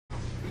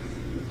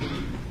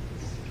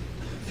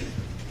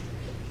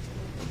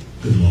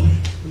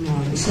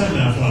We sent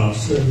out for our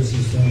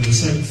services from the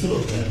St.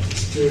 Philip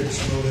Baptist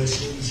Church,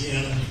 Modeste,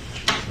 Louisiana.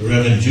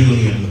 Reverend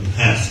Julien, the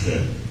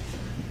pastor.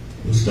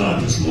 We'll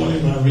start this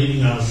morning by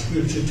reading our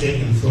scripture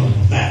taken from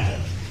Habakkuk.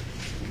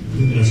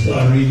 We're going to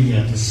start reading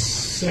at the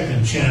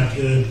second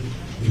chapter,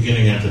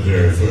 beginning at the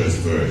very first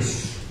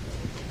verse.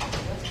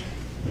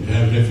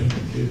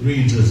 It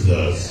reads as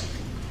thus.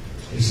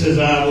 It says,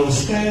 I will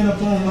stand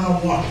upon my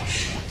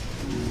watch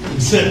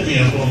and set me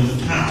upon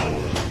the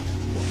tower,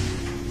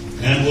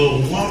 and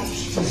will watch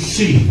to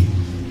see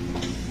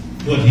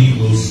what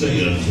he will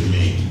say unto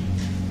me.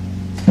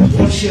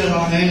 What shall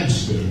I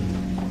answer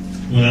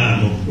when I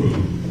am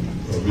approved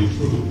or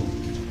reproved?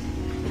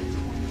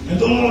 And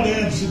the Lord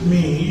answered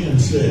me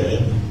and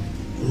said,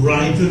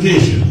 write the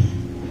vision,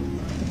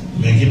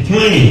 make it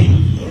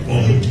plain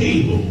upon the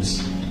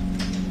tables,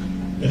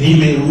 that he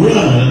may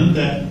run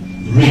that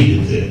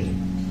readeth it.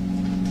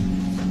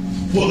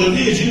 For the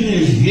vision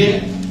is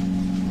yet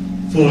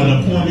for an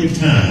appointed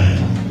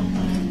time,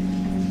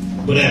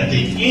 but at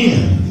the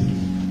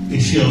end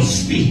it shall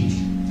speak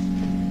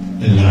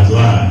and not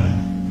lie.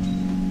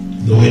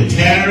 Though it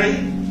tarry,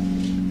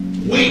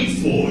 wait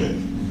for it,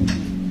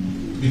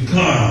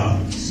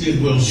 because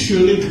it will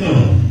surely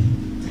come.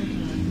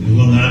 It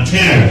will not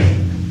tarry.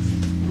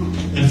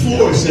 And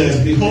for it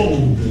says,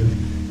 behold,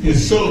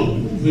 his soul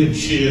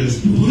which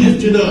is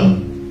lifted up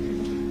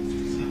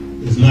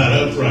is not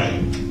upright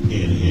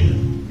in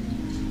him,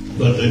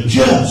 but the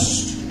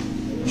just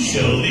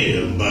shall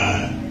live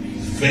by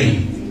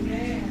faith.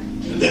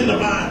 And then the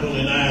Bible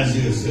in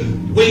Isaiah says,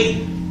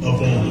 wait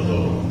upon the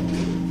Lord.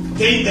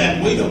 They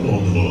that wait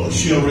upon the Lord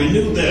shall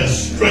renew their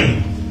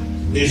strength.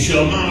 They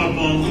shall mount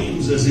upon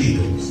wings as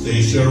eagles.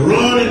 They shall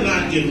run and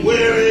not get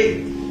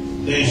weary.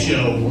 They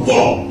shall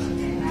walk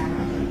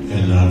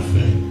and not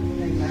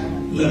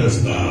faint. Let us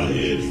bow our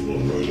heads for a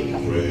word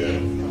of prayer.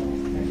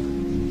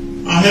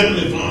 Our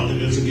Heavenly Father,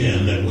 it is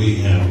again that we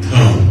have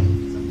come.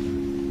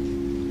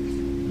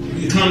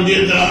 We come,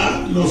 dear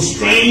God, no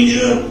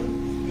stranger,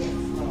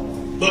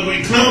 but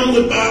we come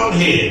with bowed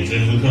heads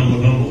and we come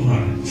with humble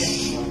hearts.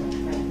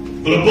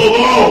 But above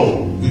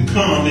all, we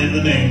come in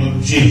the name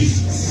of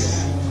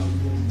Jesus.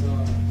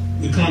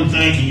 We come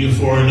thanking you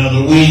for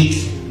another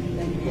week.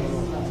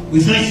 We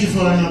thank you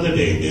for another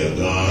day, dear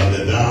God,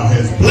 that thou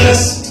hast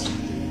blessed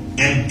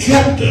and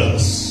kept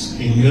us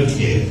in your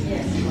care.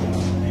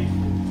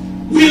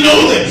 We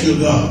know that you're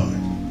God.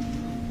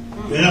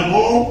 You have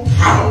all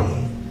power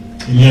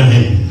in your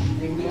hand.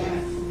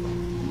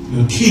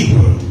 You're a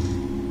keeper.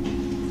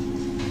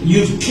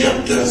 You've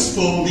kept us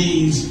for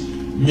these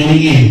many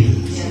years.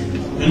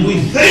 And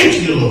we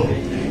thank you, Lord.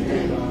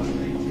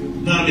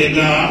 Now, dear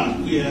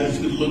God, we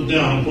ask you to look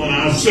down upon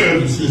our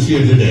services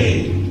here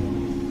today.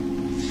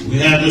 We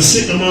have the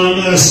sick among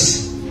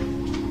us.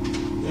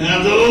 We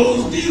have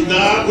those, dear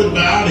God, with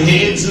bowed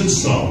heads and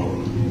sorrow.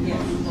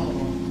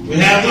 We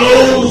have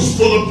those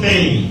full of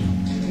pain.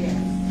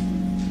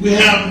 We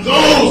have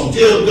those,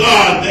 dear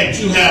God, that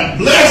you have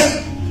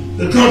blessed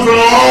to come from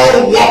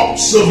all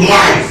walks of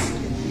life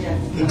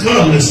to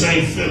come to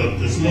St. Philip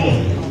this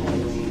morning.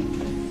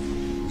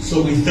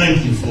 So we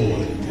thank you for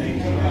it.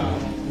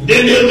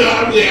 Then, dear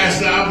God, we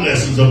ask our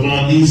blessings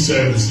upon these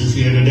services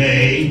here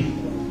today.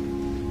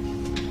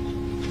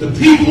 The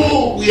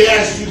people, we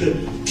ask you to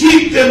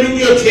keep them in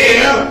your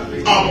care,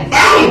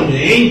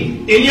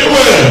 abounding in your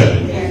word.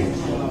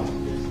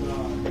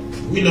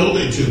 We know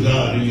that you're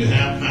God and you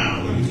have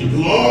power. You can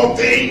do all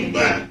things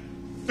but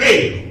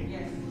fail.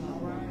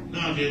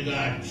 Now, dear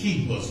God,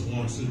 keep us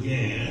once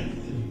again.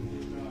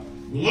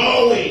 We'll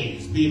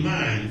always be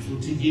mindful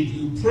to give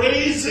you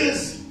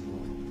praises,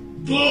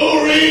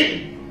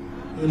 glory,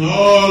 and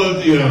all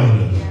of the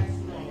honor.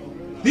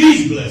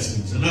 These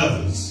blessings and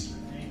others,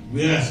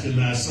 we ask in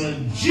thy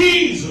Son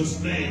Jesus'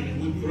 name, and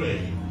we pray.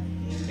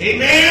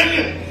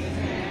 Amen.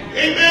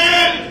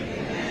 Amen.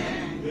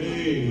 Amen.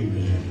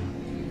 Amen.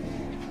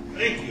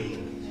 Thank you, Lord.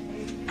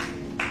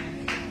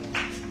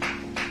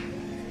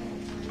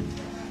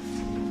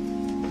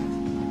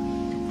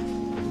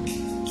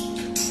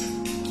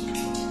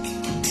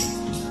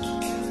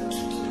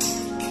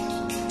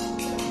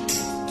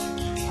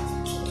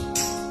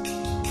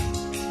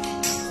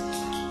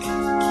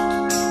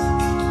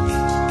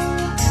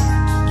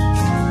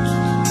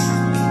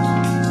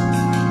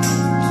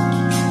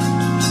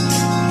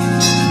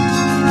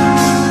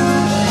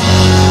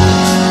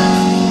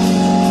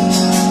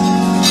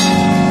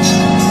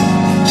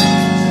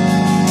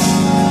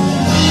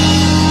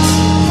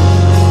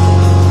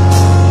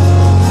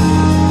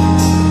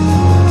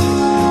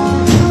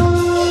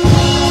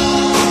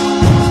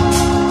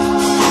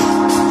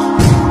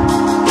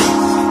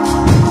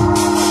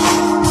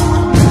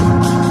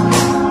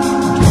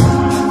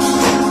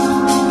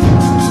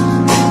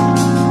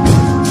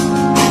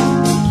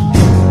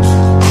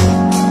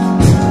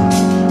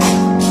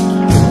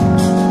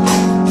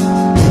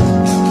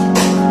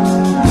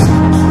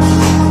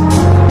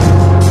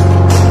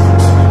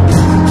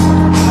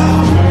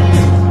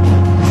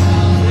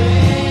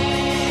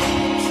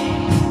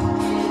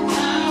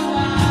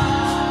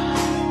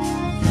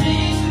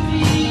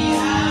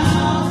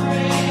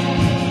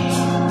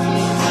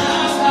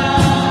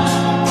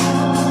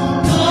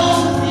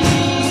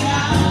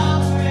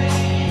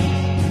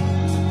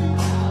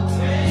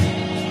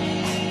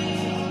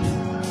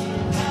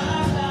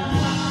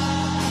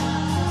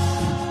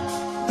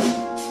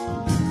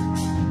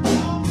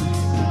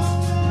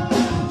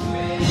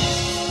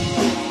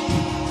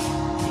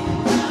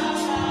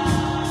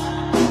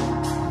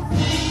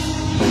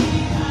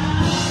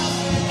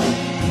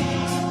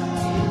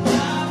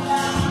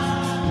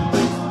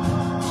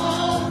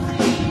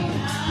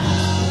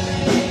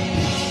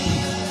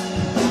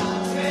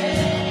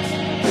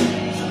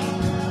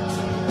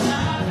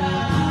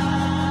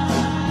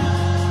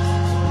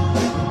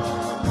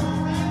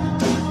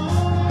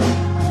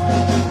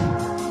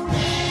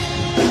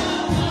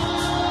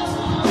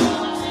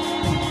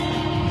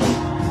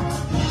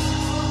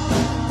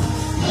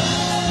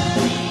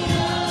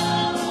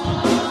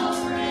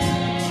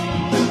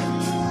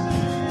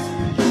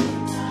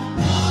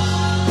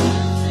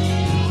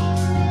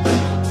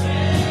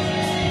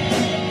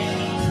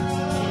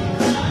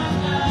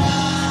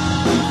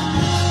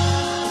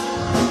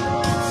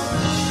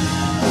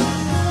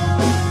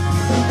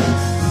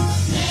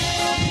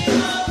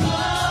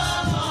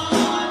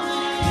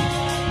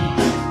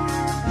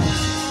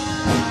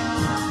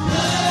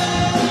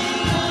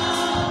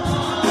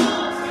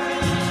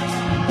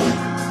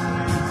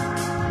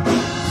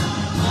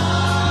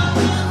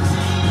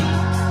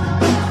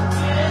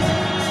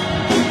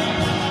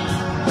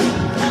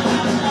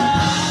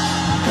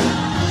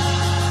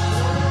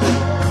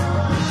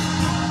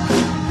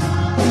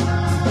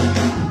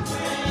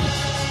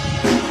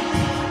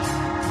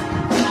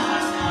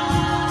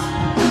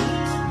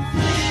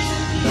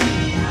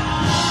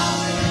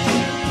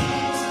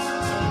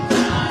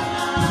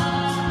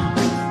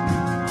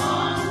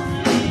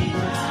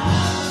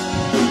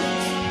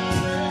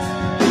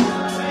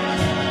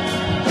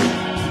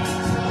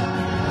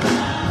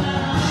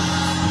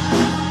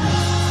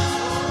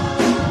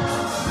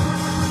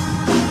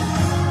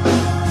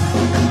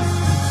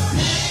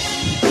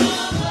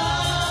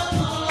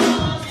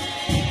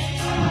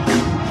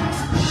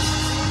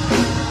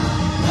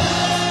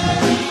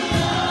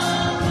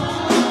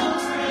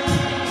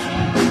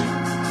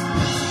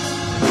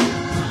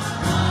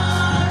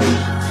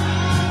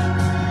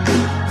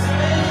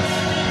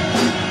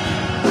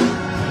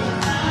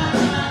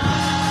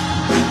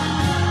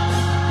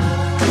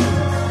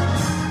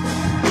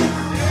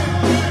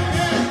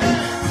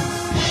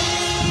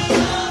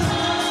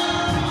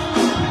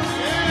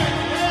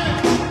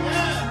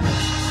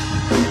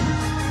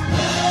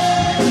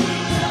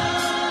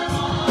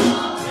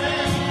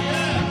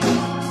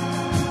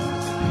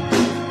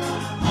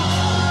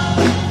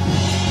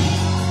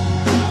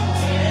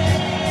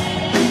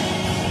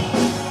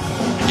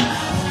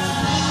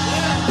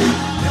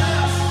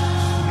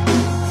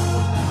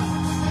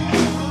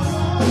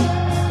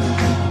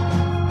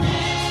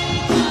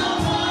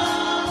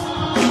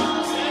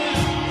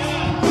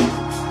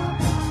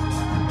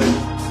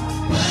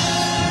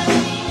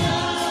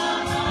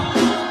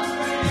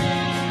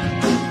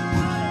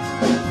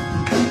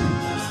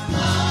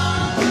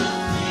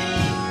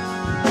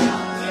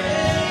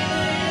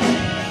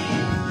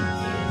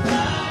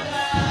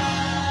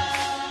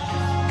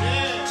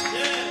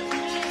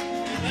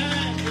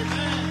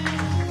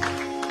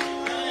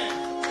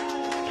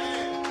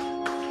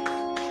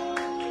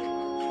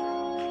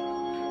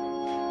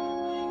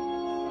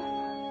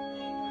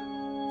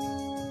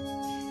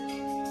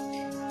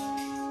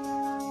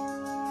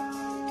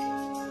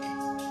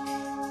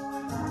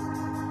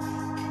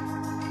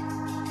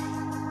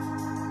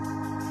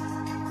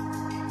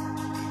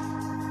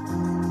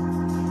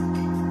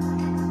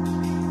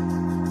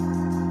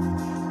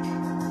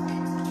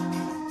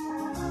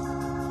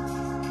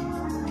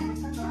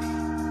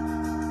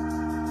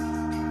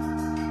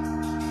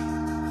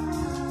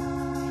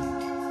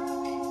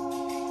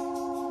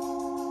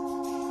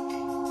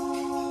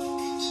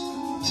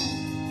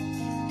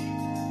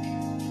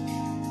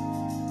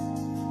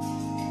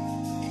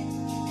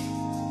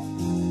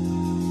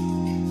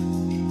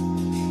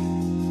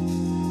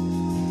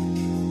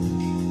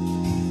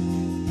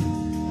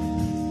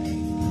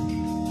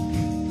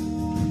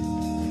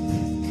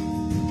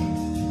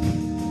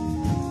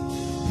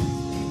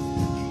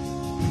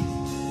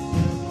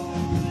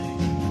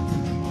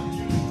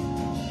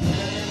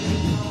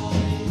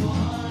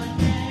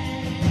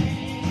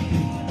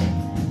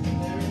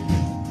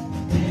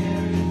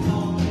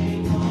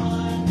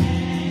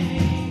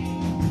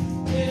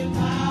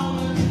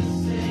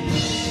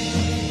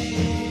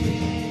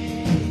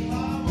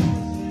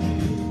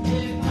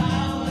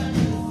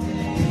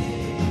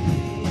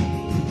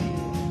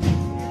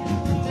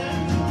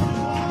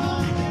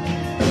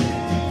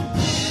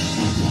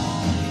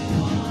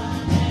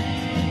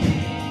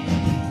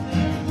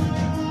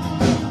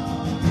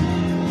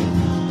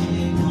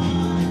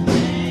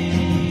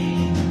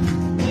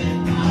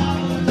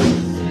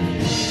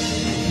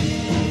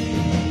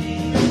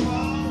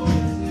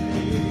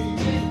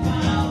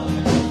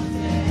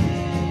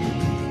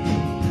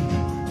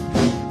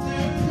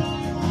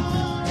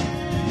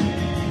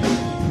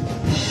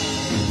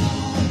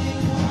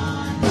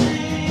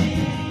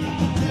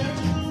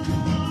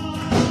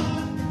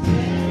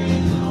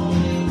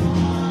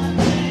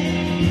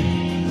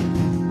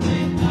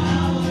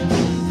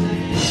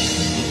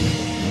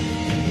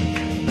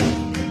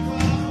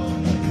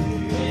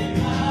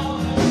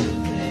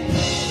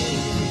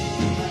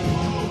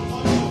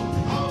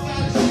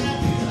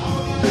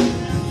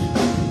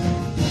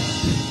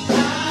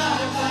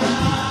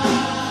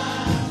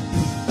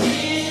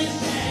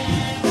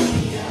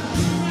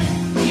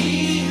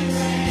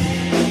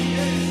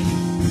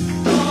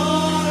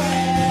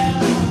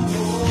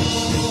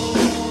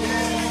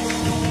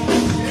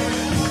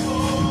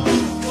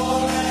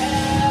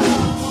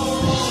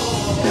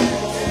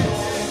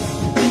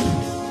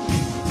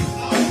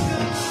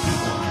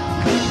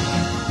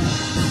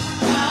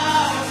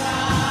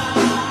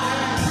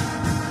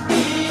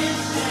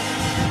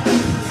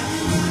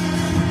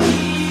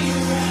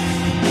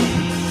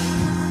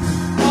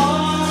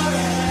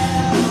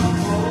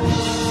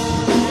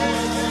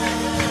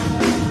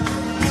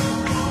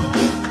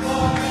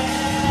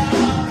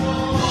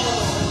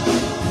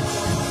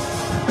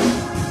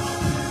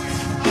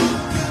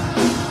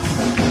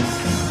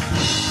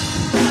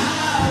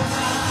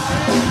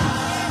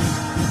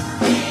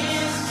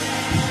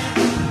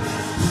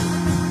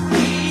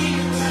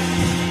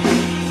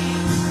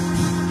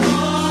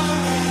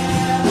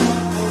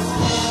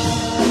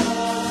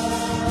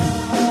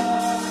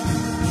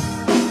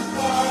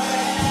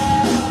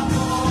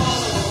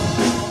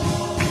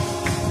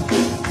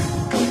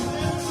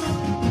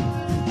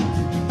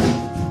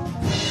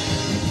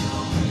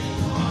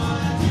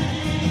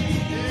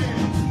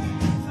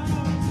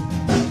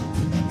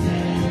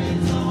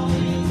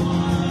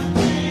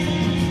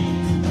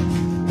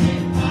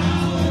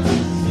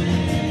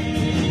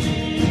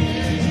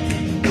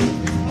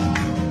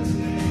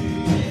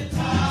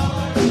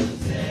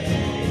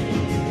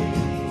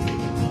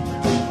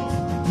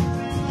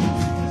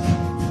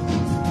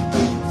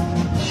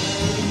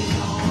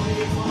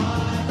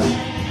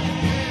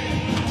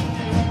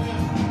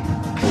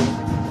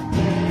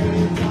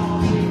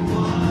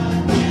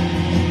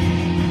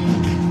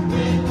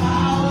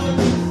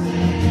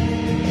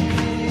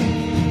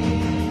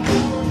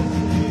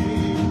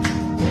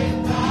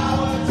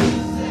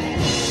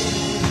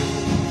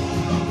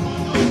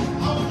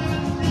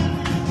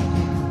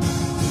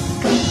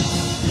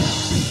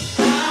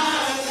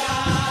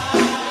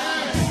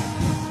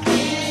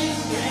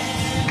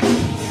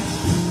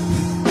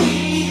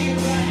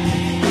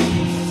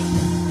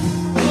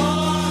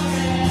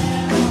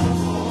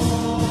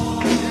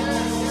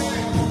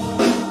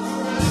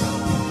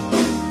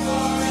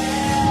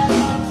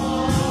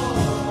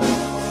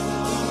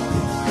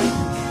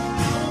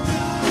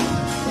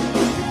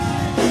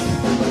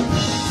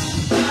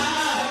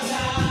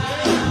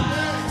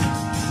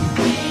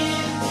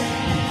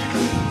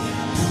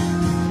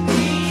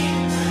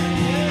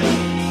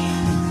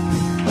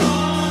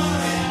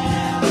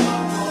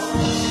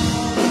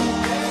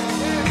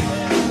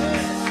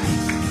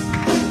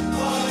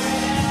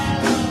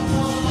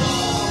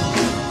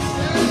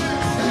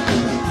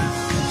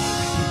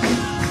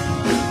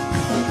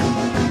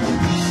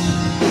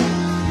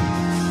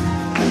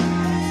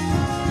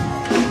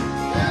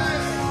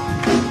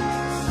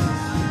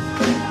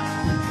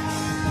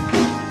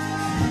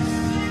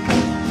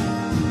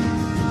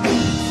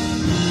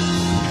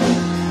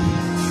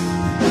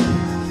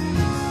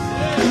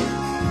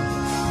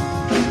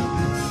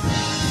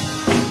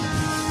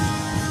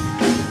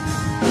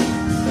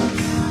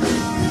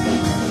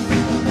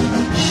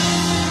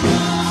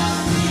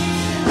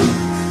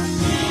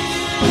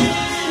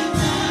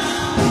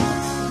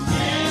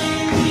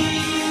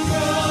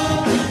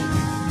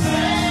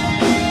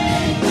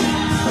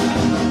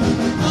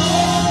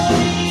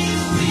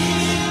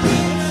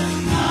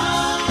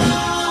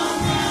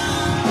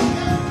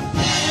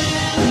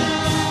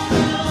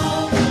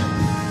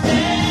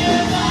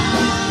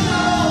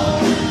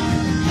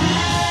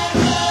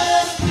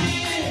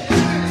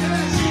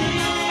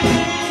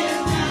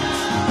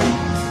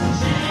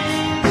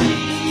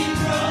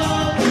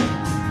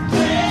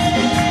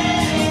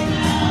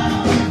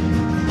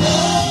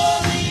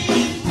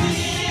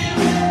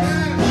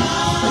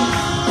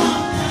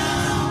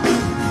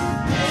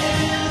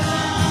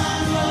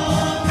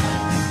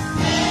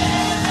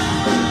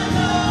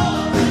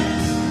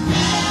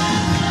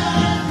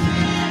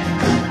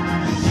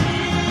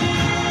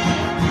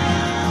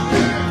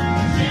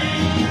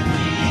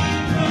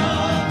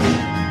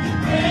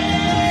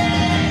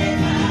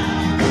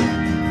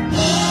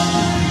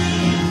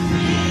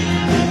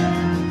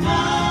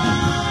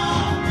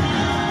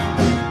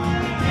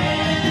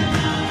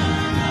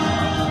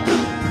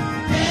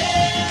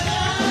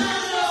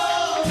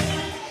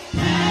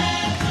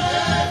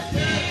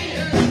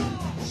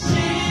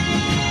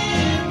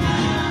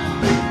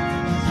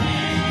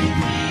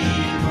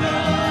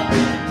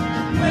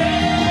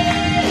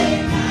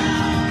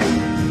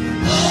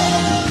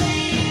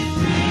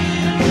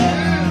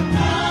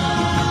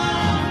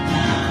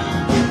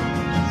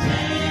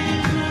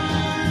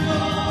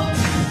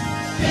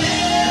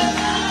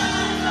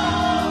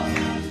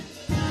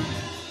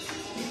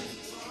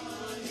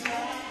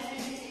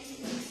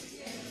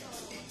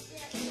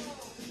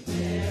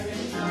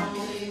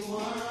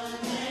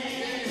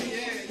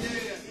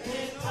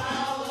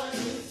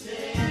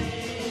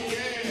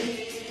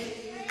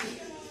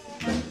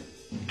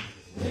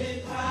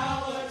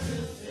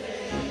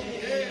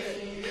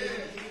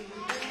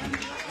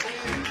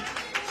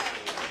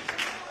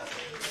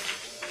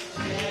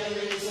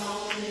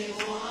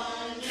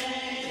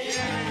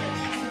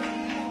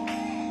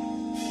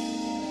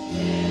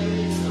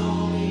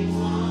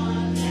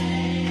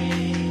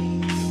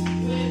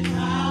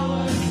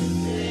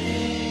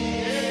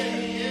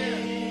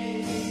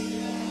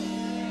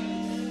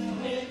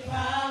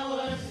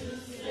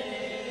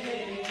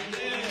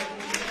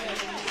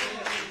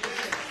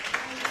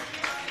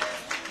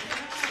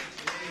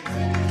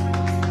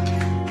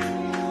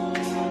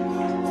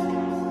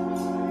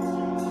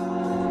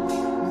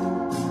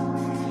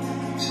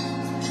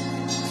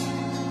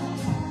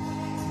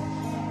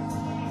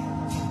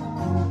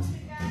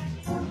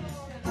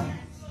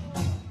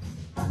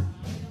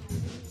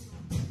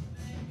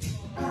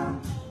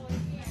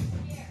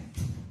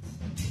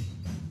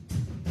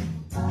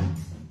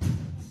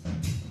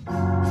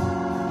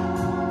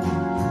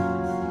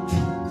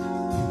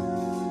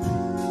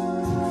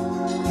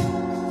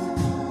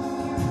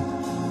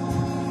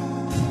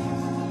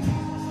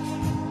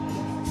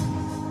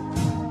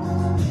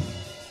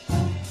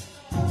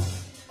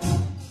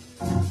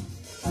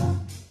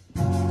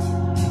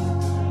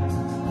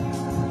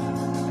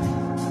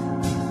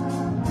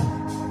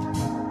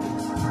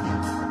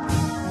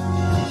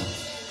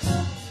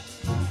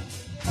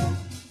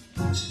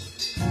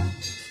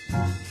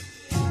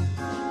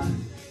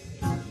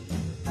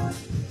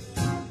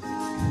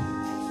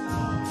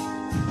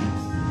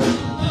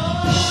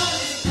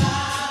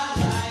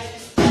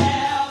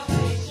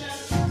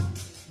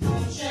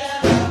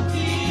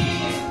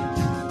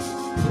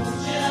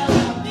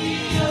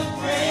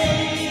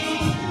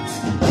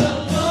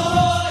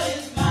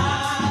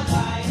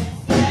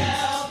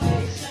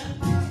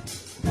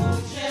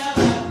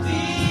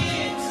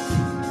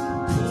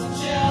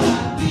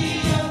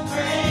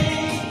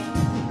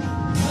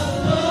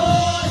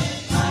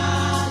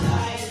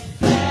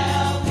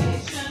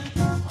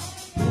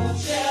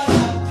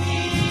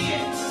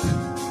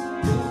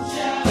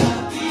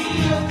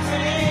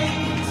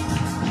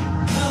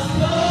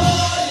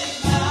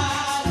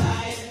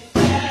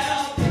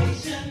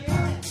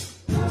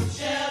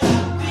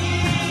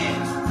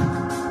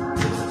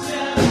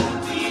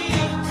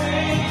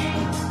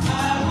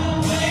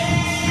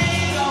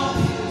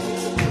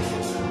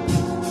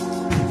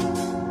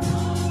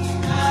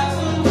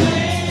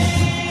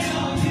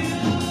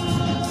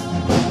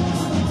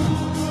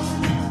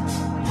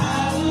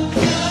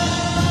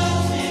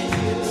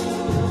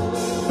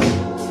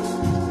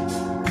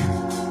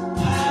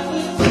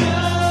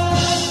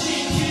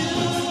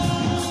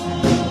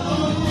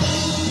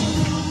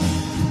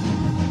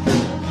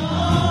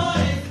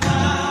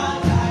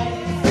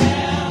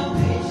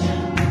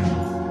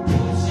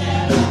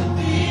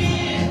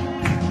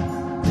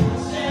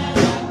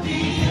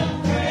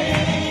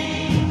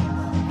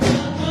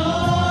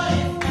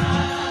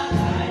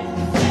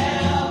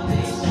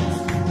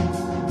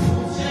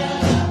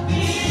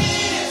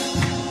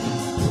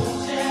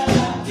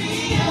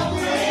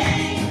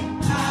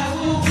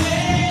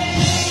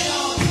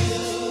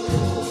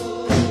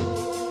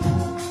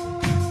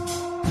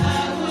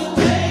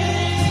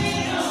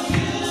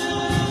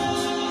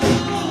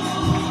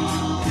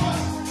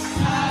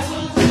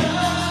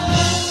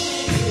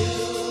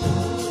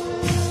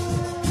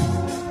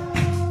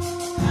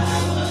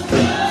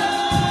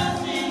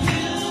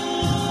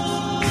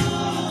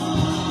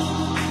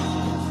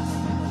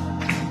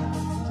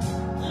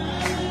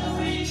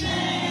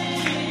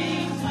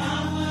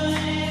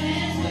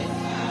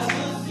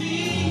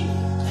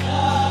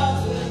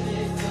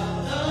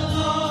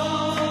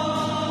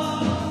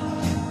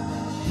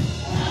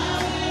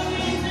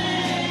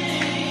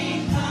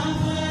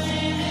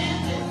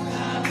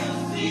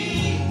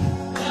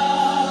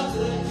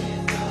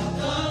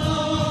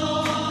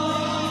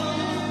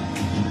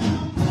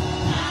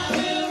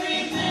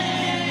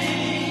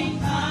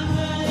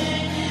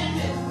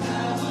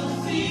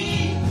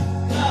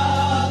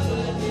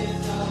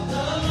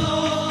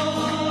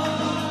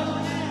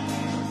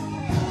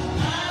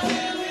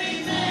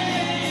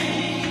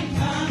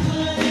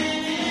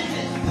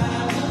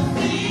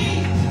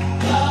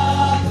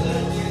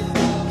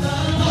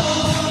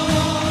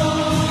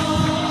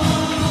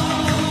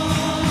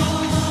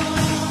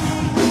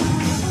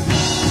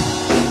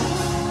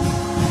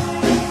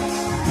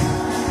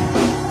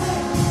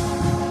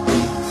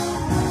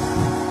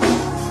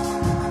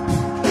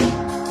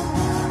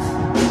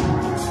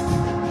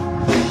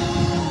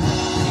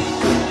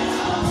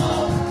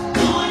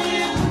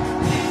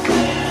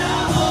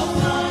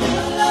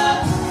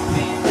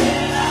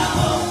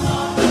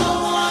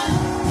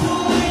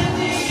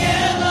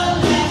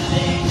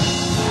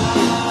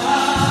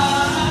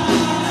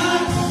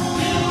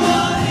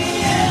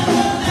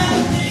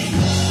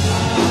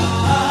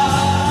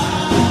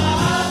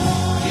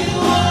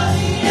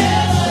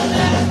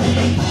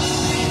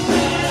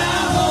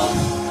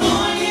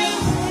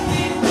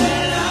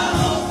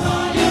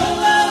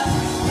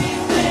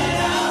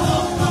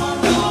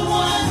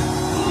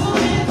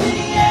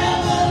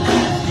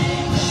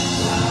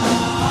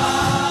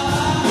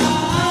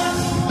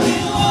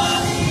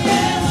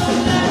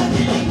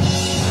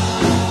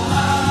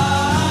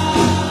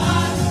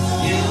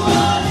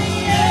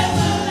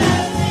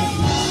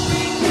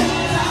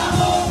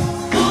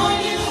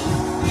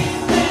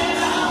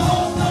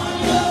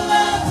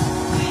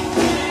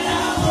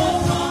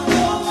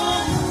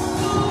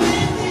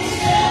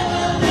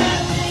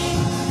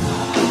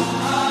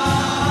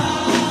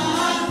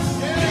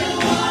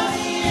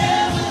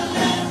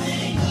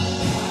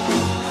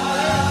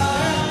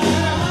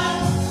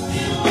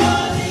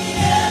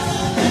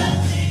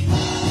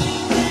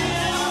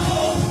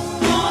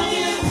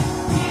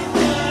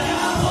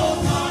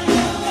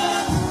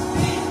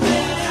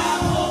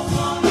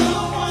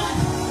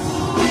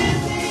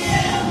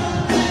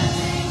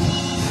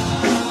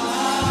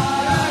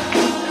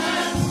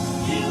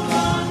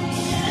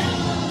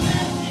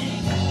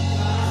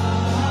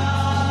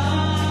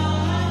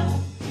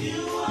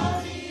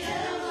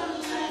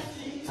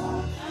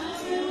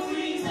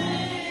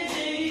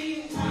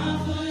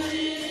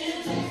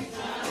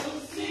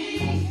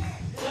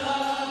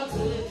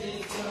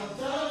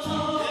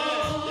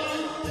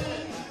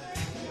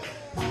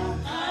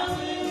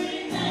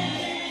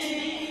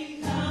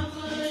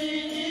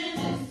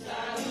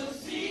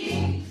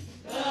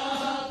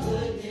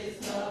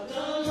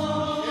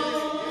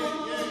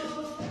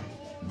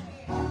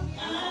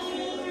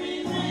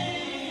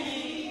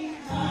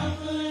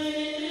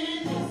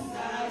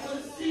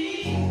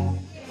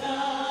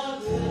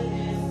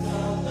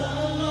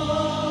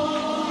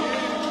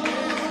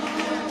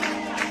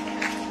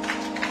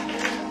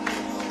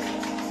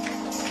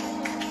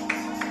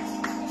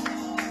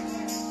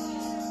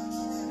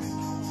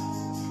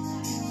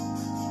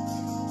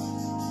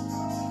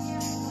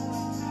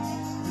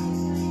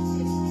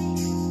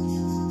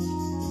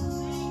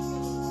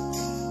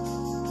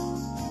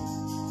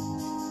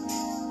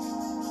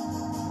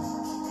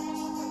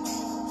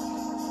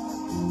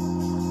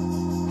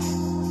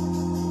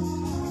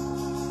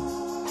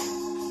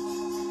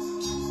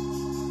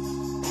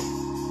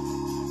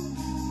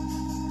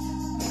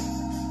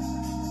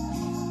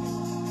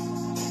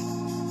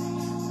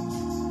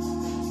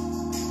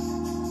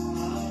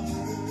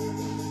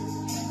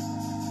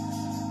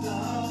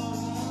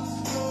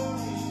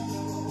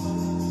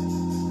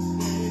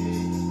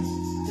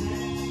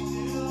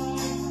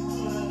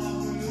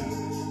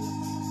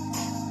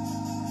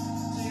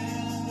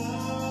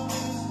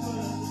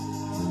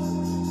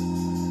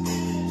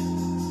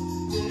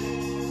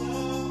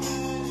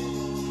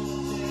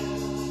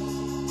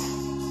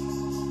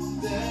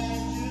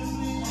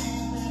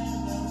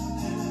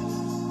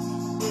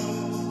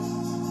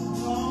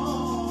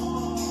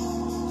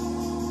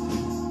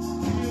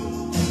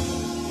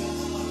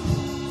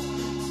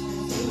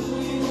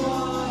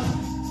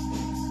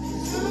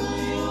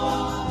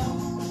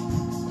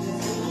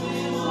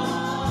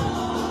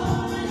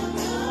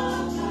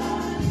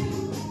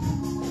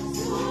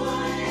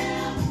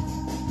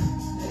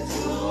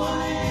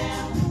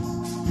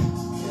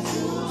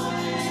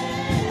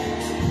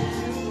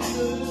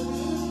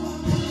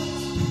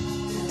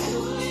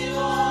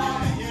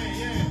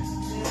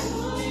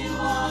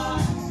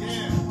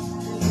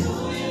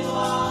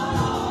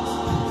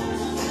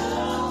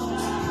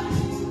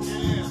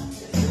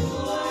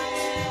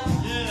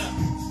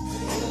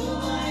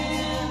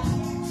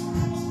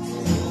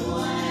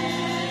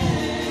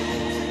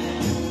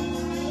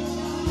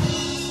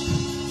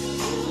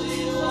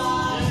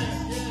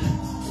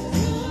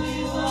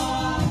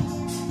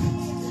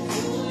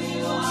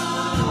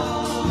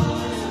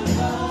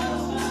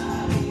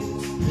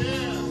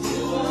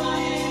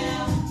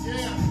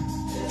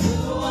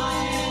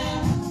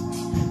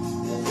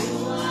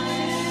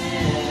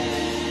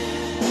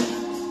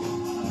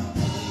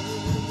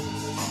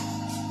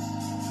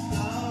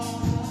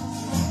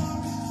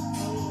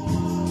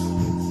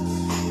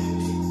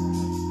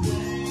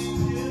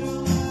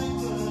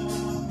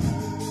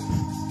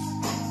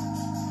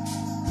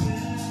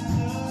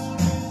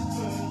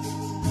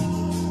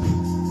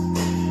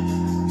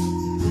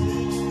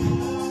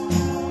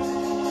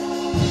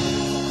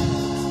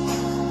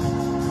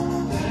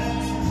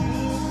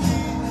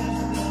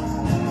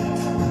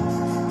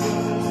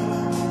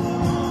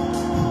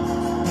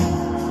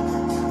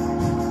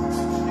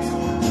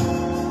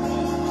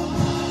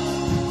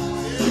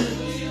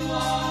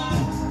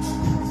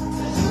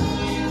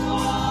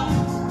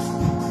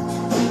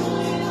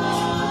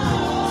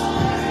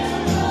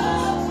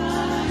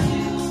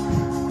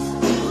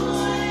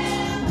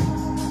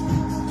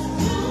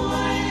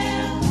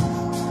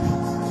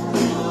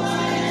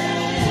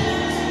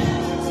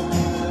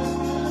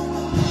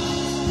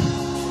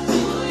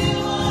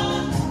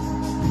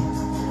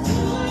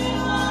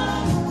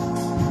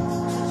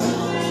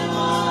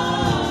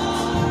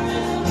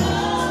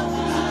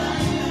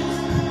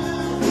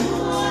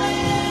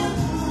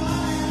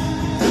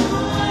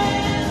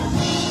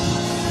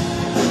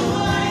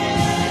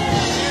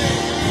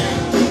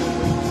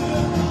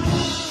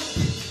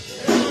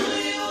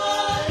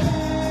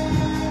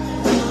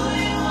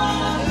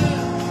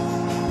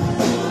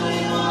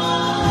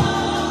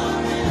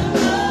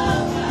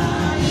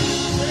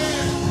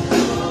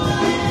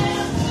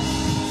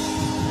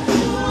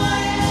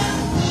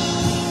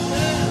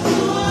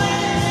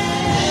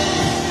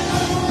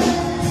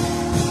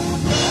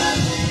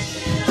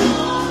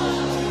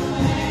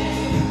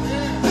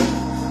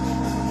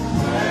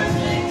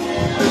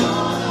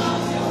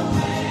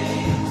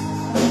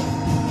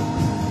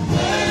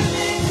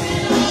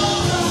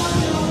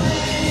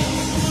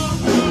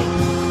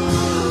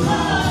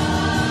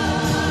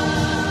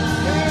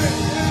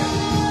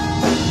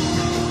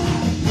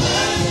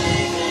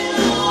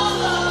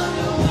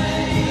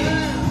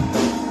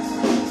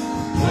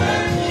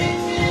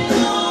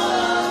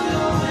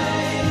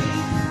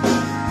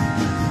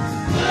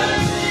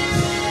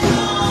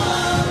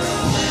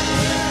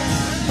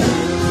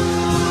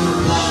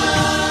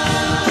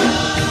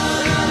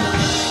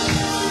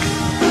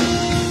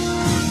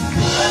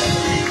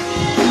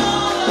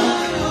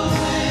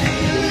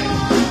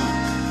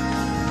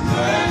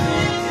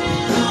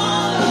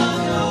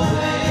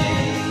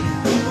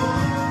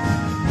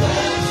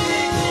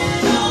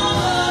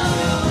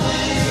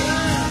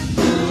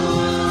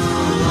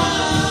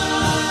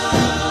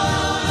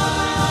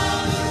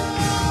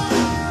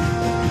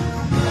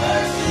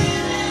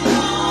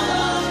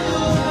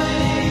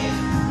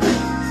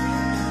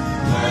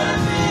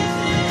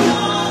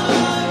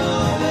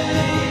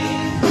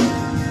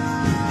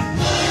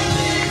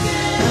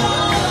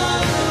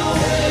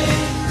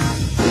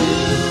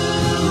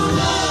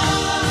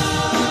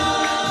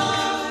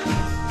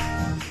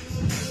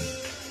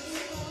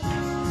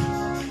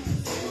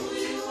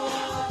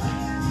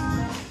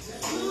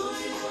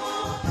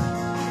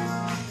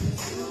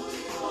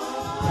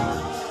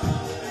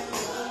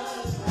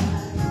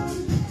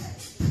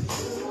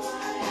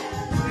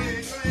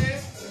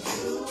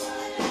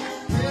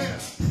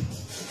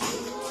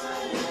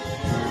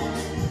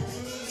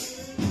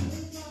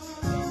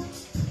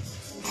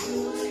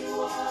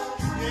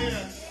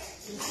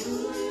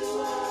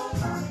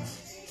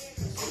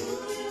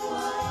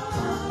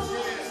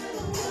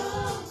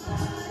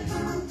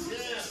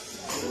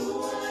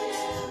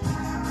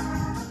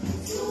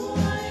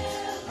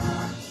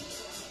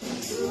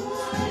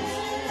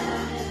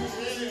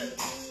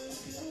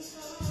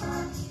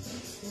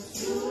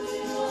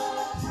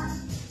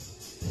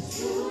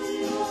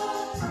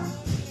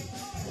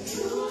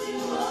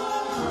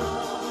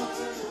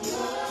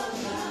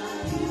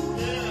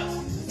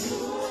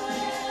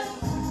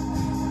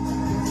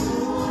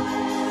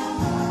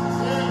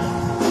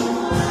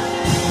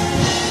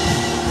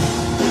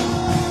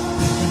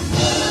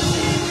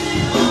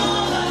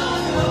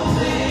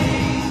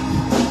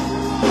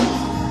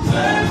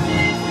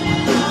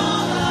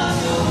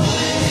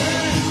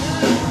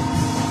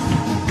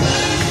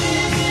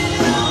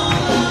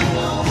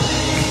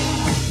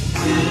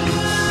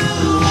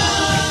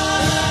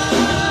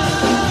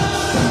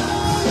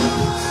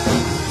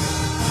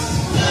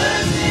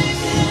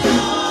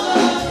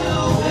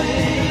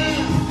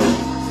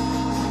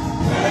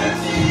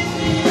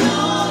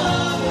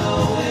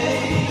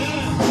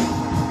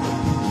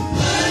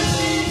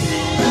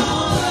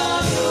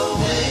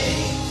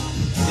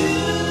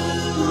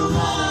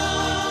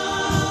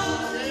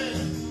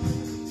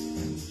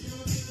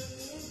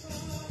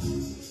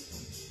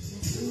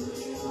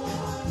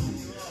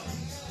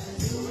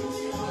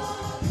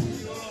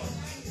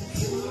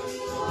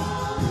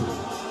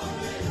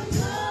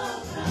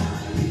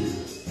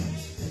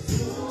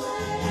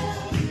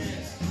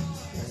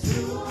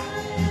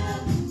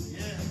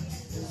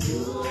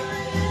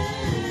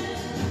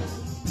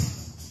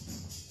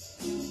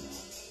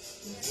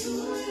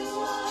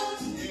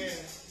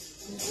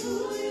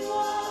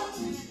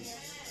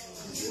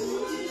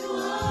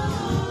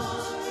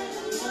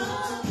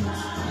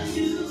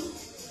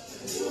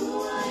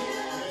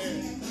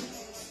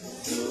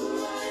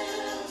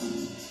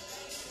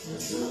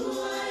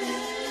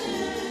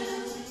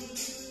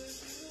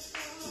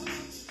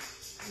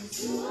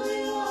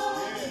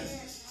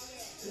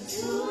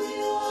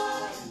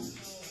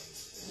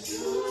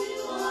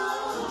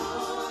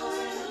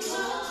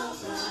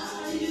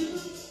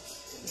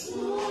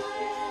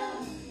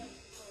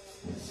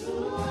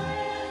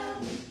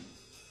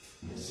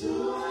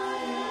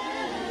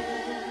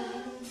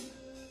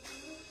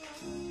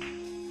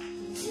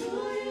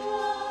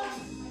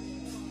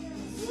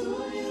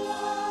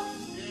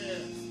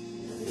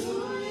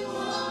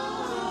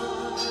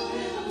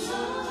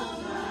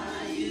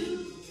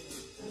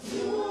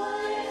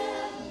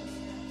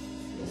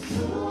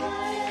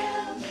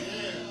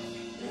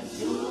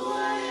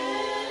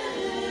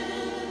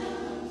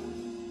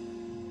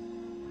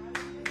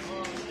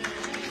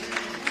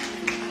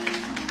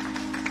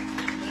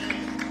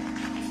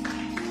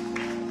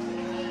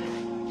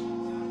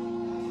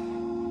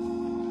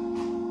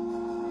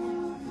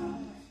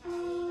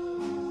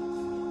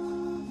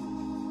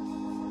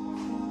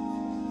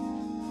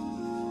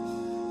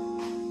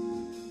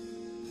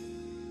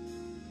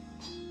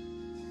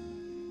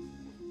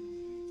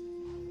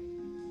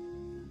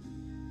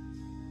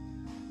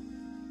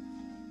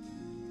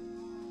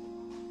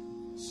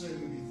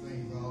 Certainly we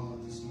thank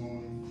God this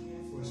morning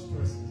for his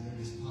presence and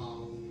his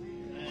power.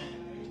 We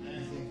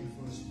thank him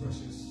for his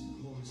precious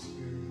Holy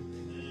Spirit.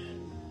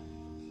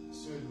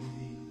 Certainly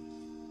we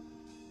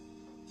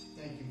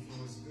thank him for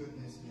his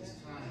goodness and his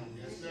kindness.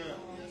 Yes, sir.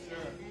 Yes,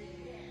 sir.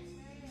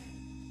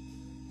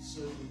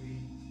 Certainly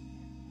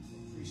we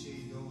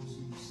appreciate those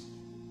who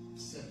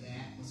set the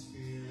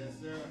atmosphere. Yes,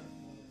 sir.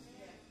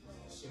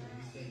 Certainly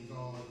we thank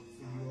God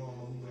for you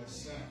all who have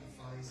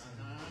sacrificed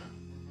and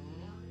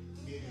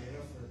made an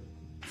effort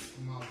to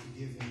come out to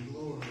give him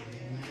glory.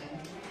 Amen.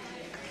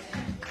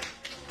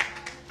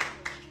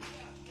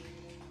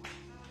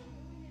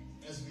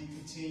 As we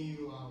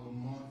continue our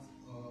month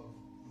of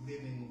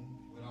living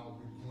without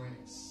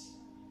regrets,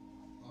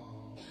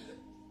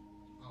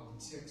 our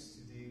text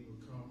today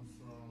will come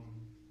from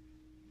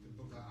the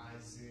book of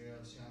Isaiah,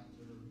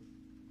 chapter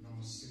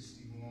number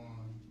 61,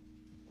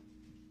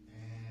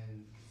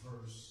 and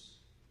verse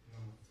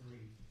number 3.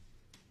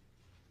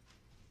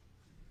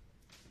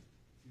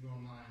 If you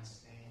don't mind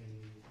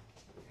standing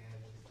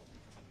and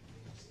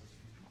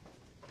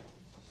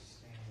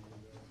stand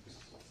with us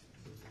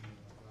in the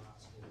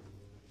gospel.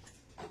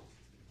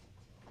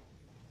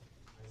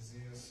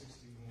 Isaiah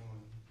 61,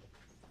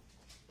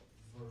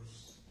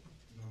 verse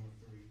number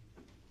 3.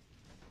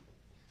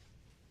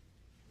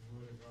 The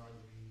word of God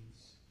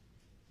reads,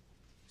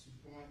 to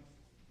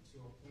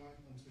appoint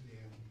unto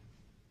them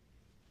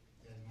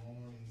that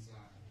mourn in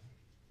Zion,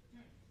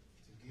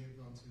 to give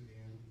unto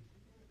them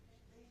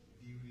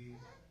beauty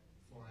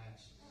for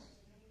ashes,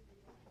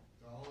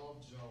 the oil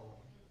of joy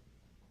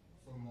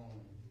for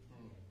mourning,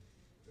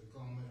 the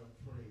garment of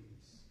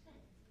praise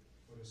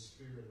for the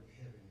spirit of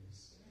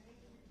heaviness,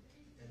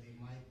 that they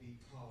might be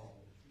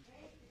called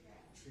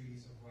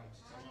trees of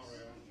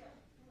righteousness,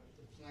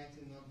 the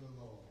planting of the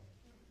Lord,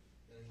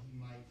 that he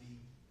might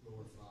be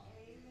glorified.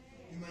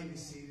 You may be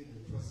seated in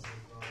the presence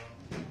of God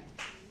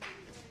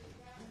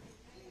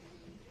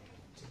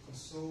to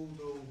console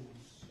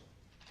those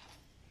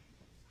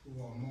who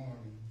are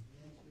mourning.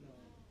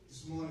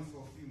 This morning,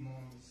 for a few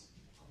moments,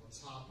 our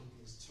topic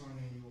is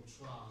turning your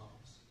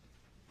trials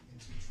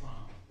into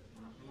triumph.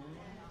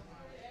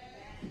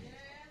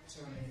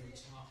 Turning your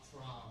top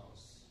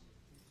trials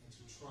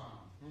into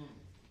triumph.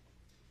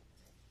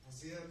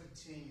 Isaiah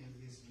continued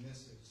his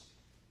message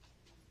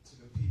to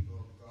the people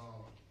of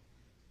God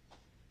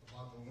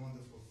about the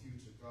wonderful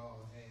future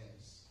God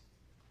has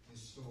in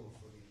store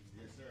for them.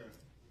 Yes, sir.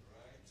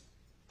 Right.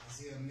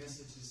 Isaiah's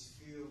message is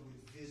filled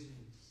with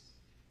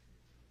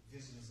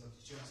visions of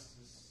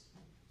justice,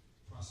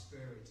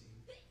 prosperity,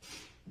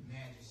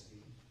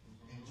 majesty,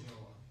 and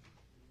joy.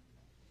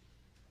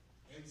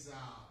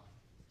 Exile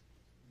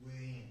will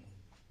end.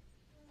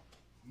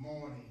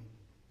 Mourning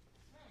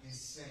and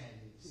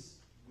sadness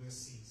will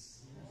cease.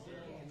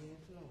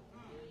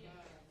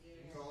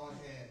 God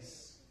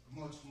has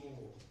much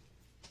more.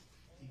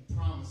 He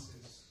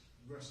promises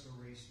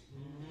restoration,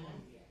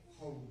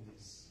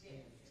 wholeness,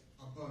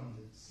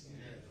 abundance,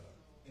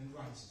 and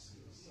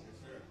righteousness.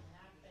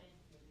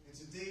 And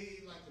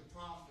today, like the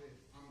prophet,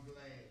 I'm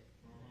glad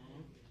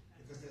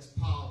because there's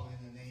power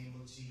in the name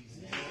of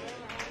Jesus.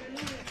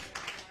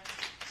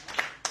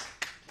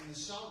 And the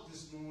shout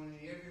this morning,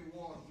 every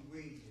war he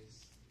wages,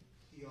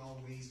 he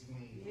always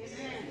wins.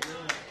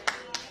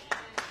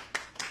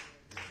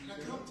 And I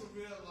come to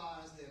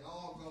realize that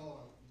all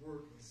God's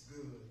work is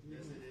good.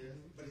 Yes, it is.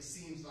 But it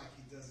seems like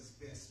he does his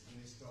best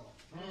when it's dark.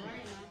 All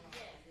right.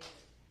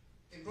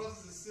 And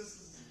brothers and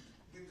sisters,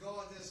 with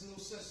God, there's no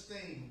such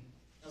thing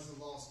as a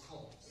lost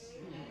cause,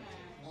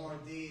 or a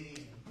dead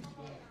end,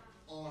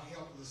 or a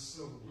helpless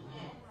soul.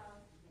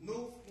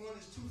 No one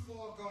is too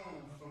far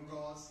gone from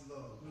God's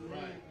love.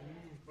 Right.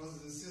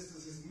 Brothers and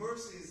sisters, his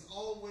mercy is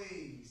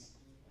always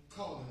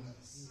calling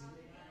us.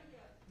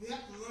 We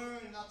have to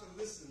learn not to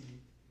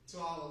listen to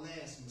our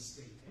last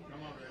mistake.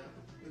 Come on, man.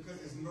 Because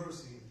his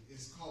mercy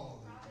is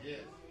calling.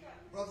 Yes.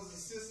 Brothers and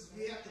sisters,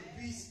 we have to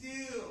be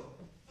still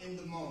in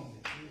the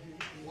moment.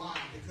 Why?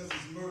 Because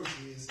his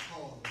mercy is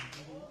calling.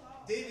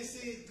 David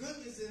says,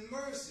 goodness and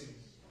mercy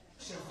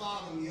shall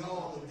follow me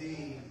all the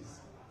days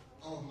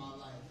of my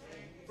life.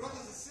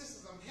 Brothers and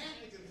sisters, I'm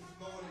happy this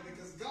morning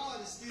because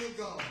God is still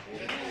God.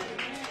 And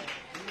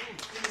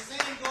the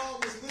same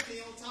God was with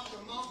me on top of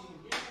the mountain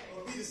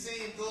will be the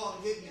same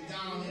God with me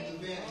down in the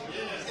valley.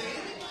 Yeah. Is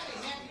anybody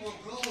happy with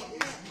God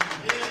is?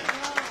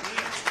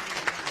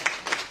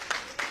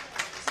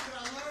 So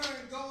I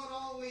learned God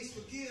always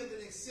forgive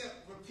and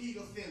accept repeat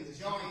offenders.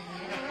 Y'all ain't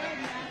hear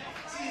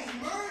that? See, his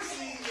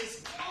mercy is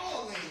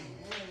calling.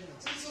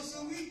 So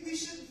we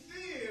shouldn't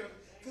fear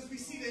because we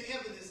see the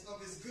evidence of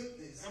his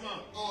goodness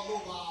all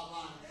over our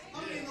lives.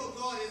 How many know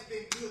God has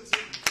been good to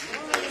you?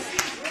 You see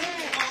his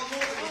goodness all over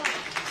your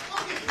life.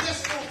 How many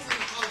blessed folks in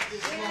the house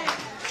this morning?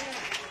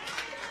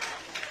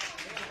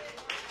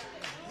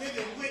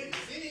 Living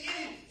witness. Any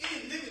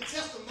living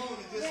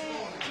testimony this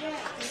morning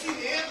to see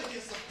the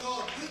evidence of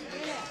God's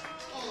goodness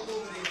all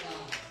over their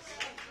lives.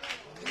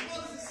 And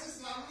brothers and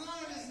sisters, I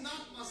learned it's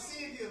not my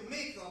Savior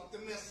makeup to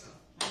mess up.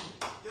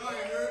 Y'all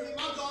ain't heard me?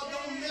 My God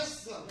don't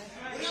mess up.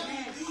 Whatever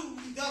he do,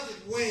 he does it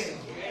well.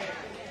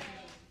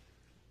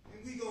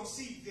 going to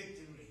see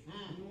victory.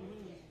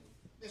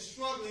 They're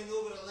struggling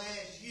over the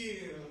last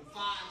year,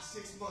 5,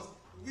 6 months.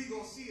 We're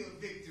going to see a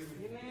victory.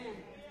 Amen.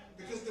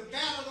 Because the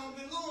battle don't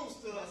belong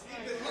to us.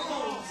 It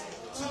belongs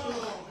to the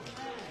Lord.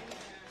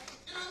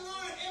 And I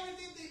learned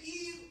everything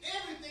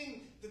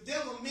the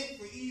devil meant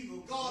for evil,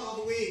 God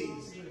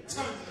always turns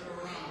it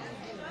around.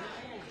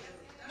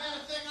 Matter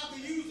of fact, I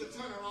can use a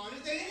turnaround.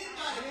 Is there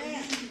anybody can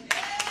use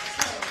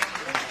a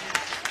turnaround?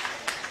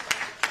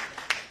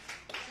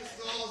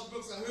 Sister Oz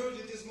Brooks, I heard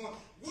you this morning.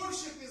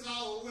 Worship is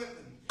our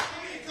weapon.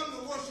 How many come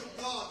to worship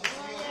God this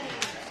morning?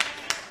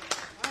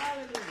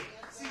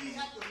 See, we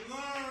have to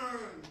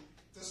learn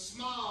to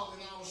smile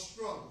in our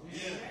struggle.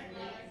 Yeah.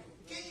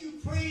 Can you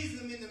praise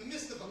Him in the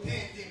midst of a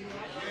pandemic? Can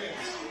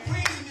you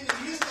praise Him in the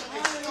midst of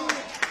your storm?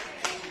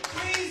 Can you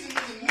praise Him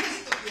in the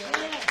midst of your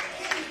life?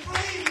 Can you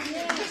praise Him in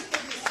the midst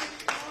of your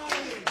sickness?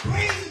 Can you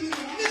praise Him in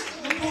the midst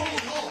of a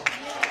broken heart?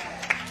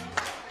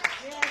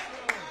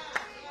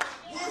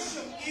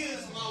 Worship is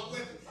my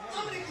weapon.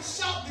 How many can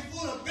shout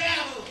before the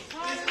battle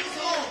is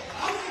over?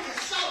 How many can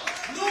shout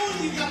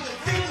knowing you got the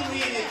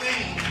victory in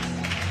advance?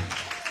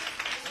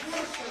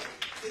 Worship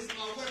is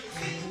my weapon.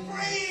 Can you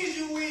praise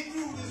your way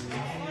through this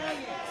morning?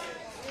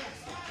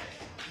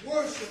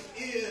 Worship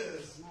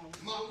is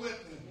my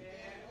weapon.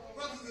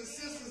 Brothers and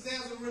sisters,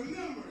 there's a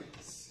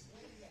remembrance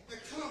that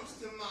comes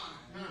to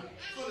mind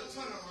for the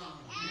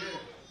turnaround.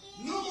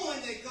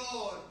 Knowing that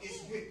God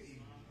is with you.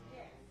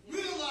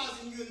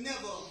 Realizing you're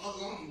never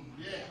alone.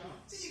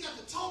 See, you got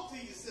to talk to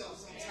yourself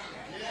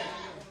sometimes.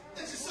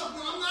 Let yourself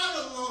know, I'm not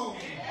alone.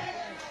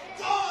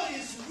 God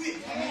is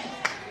with me.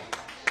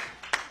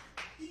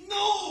 He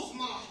knows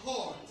my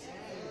heart.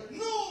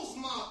 Knows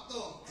my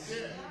thoughts.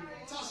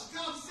 Tasha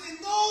God said,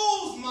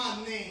 knows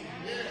my name.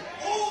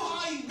 Oh,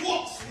 how He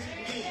walks with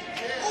me.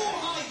 Oh,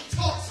 how He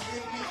talks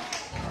with me.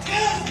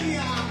 Tells me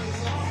I'm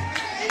His own.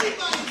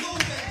 Anybody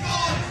knows that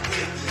God is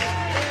with you?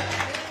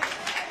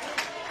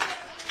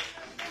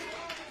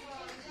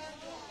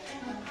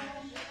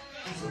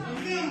 It's a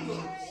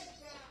remembrance.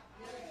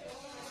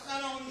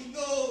 Not only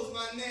knows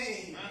my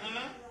name,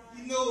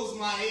 He knows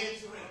my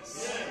entrance.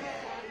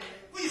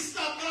 Will you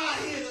stop by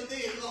here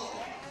today, Lord?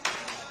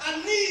 I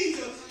need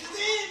you. Does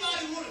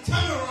anybody want to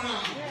turn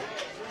around?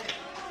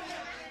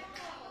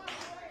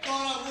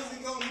 Thought I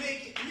wasn't going to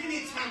make it many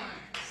times.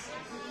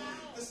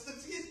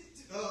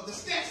 The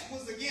stats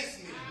was against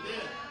me.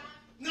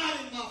 Not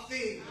in my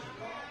favor.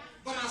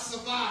 But I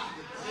survived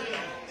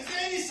it. Is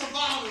there any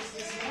survivors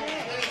this morning?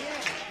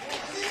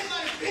 Has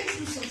anybody been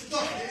through some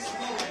stuff this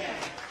morning?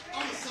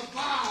 I'm a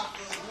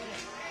survivor.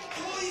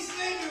 So He's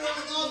saying to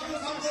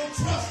Roland, I'm going to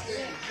trust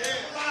Him.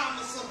 I'm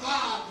a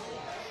survivor.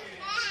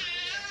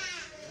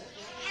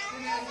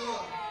 And there's a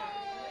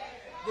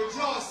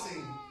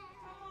rejoicing.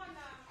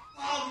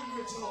 Why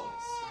we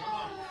rejoice?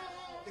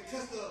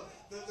 Because the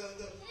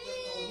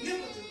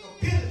omnipotent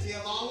ability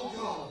of our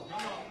God.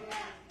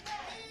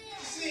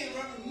 He's saying,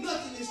 Reverend,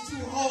 nothing is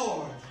too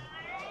hard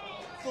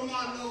for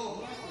my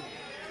Lord.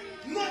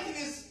 Nothing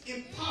is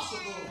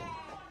impossible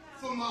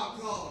for my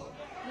God.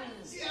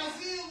 See,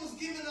 Isaiah was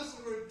giving us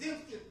a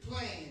redemptive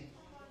plan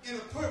and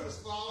a purpose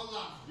for our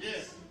lives.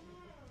 Yes.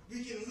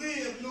 We can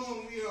live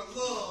knowing we are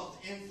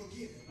loved and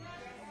forgiven.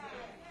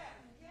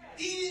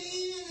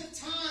 Even if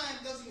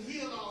time doesn't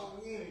heal our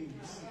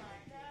wounds,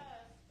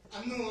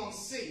 I know I'm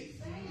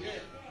safe.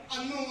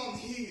 I know I'm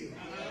healed.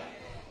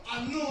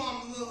 I know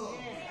I'm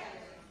loved.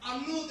 I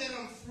know that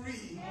I'm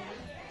free.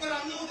 But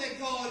I know that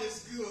God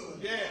is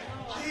good.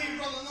 I hear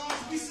Brother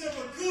Lawrence, we serve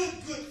a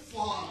good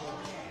Father.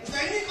 Does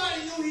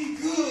anybody know He's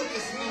good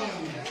this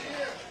morning?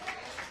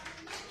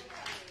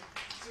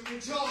 So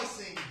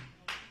rejoicing.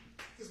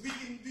 Because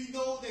we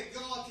know that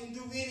God can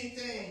do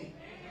anything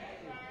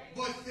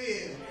but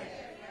fail.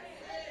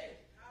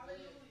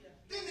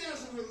 Then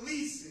there's a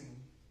releasing.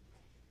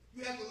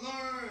 We have to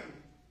learn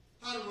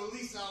how to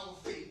release our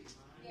faith.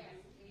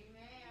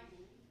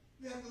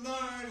 We have to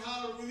learn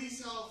how to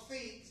release our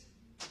faith,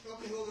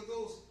 help the Holy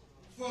Ghost,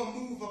 for a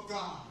move of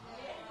God.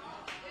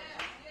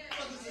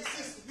 Brothers and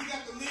sisters, we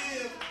got to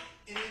live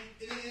in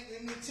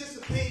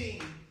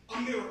anticipating a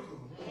miracle.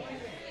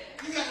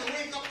 You got to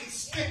wake up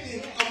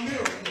expecting a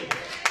miracle.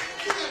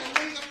 You got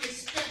to wake up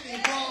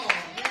expecting God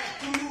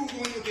to move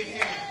on your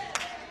behalf.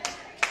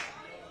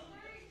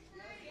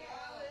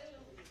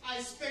 I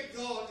expect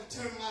God to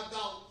turn my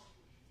doubt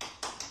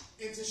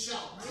into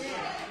shout.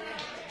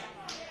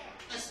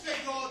 I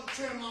expect God to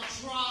turn my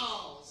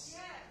trials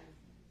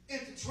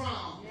into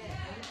triumph.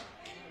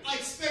 I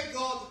expect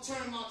God to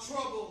turn my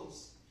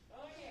troubles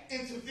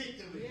into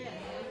victory.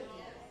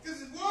 Because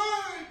His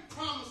Word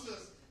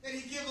promises that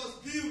He gives us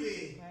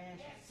beauty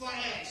for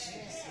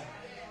ashes.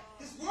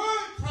 His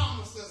Word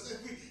promises that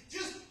if we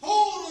just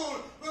hold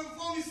on, right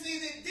before we say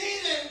that they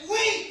that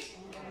wait,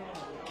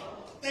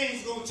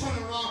 things going to turn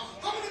around.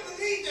 How many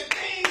believe that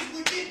things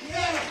will get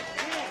better?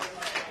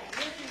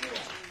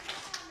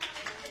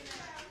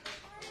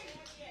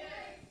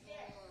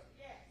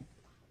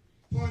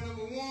 Point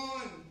number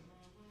one,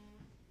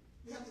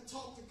 we have to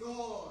talk to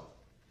God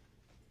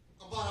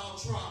about our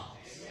trials.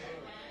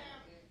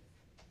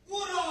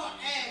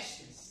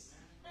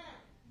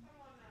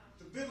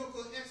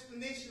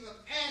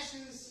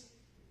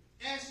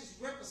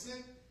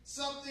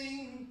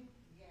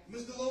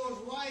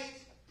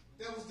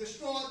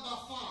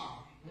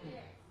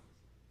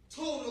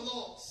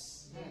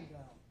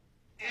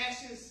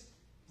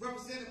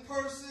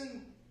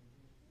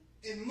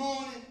 in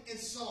mourning and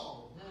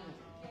sorrow,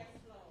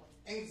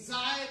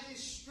 anxiety,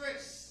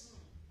 stress,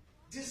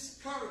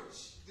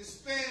 discourage,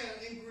 despair,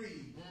 and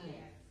greed.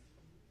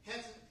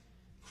 Had to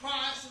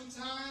cry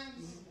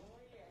sometimes,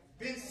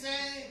 been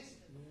sad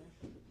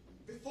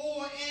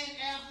before and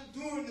after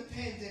during the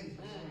pandemic.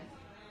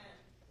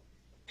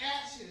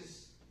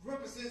 Ashes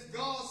represents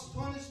God's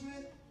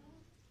punishment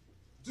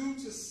due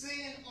to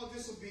sin or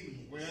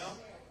disobedience. Well,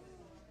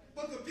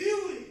 but the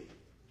beauty,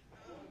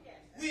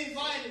 we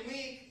invited, we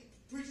ain't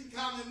preaching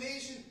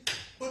condemnation,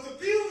 but the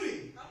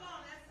beauty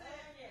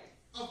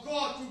of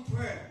God through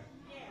prayer.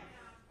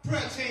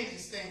 Prayer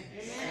changes things.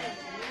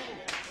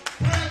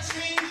 Prayer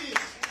changes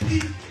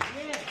people.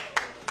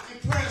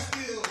 And prayer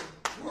still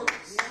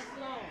works.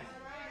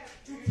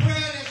 Through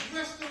prayer there's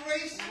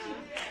restoration,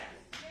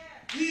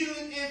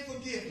 healing, and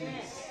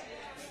forgiveness.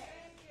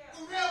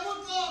 But Rev, what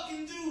God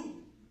can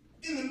do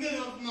in the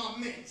middle of my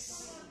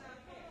mess?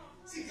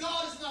 See,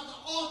 God is not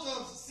the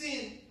author of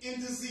sin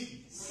and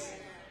disease.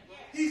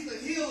 He's the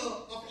healer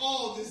of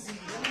all disease.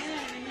 I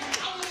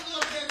want to know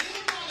if there's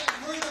anybody that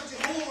heard of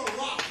Jehovah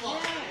Rapha,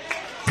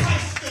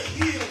 Christ the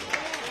healer.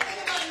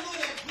 Anybody know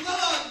that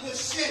blood was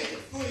shed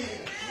for you?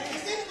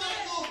 Does anybody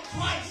know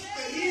Christ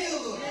the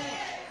healer?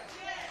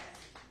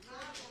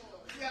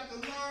 We have to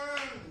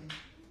learn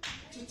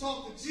to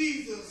talk to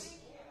Jesus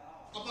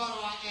about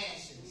our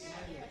ashes.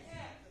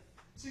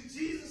 See,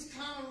 Jesus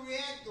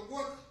counteracted the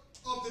work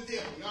of the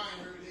devil. Y'all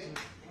ain't heard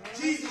that.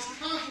 Jesus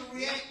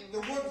counteracted the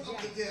work of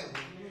the devil.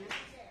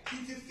 He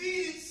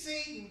defeated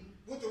Satan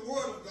with the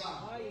word of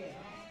God.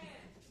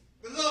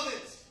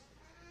 Beloved,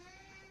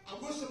 I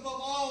wish above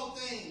all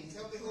things,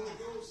 help the Holy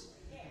Ghost,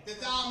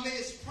 that thou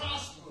mayest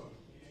prosper,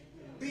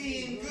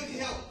 be in good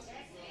health,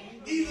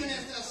 even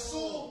as thy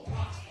soul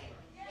prosper.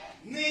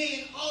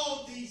 Nay, in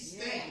all these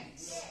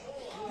things,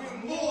 we're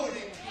more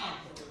than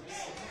conquerors.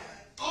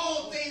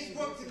 All things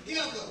work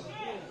together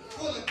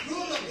for the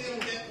good of them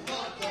that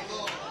love the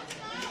Lord.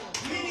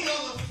 Many are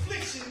the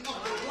affliction of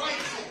the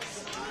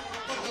righteous,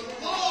 but the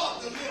Lord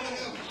delivered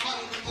them out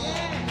of them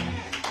all.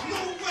 No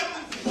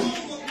weapon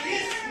formed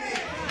against me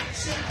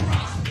shall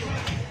prosper.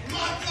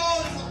 My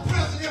God is a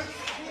present help.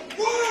 The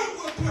word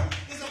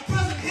is a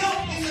present help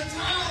in the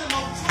time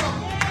of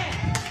trouble.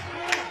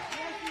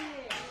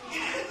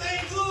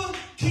 Anything good,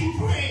 keep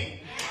praying.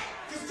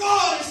 Because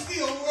God is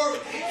still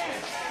working.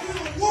 We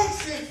are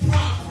works in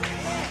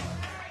progress.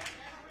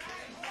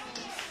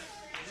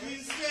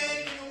 Jesus said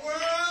in the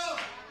world,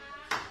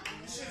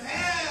 you should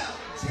have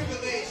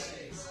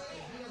tribulations,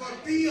 but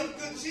be of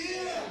good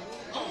cheer.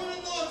 I want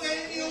to know if there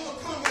are any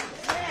overcomers.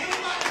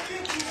 Anybody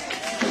been through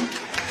something?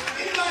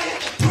 Anybody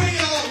had to pray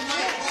all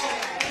night long?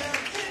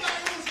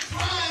 Anybody was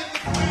crying and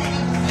praying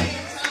at the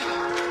same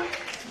time?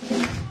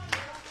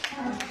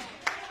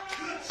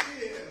 Good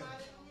cheer.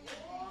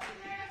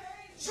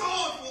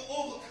 Joyful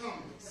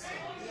overcomers.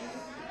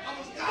 I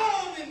was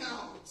down and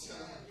out,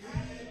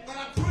 but I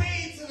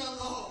prayed to the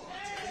Lord,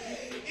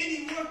 and He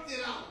worked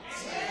it out.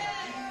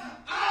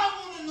 I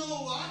want to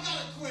know, I got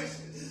a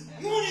question.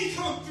 Won't He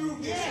come through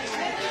this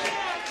time?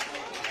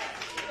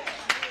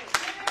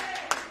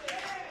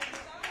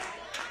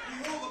 We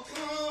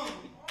overcome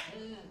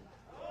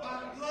by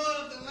the blood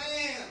of the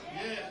Lamb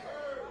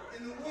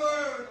and the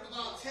word of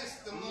our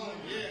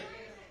testimony.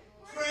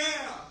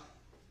 Prayer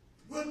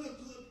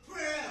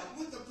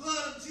with the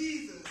blood of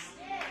Jesus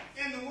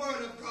and the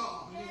word of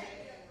God.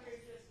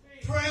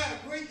 Prayer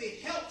greatly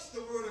helps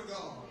the word of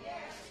God.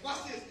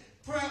 Watch this.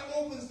 Prayer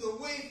opens the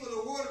way for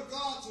the word of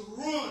God to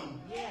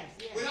run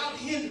without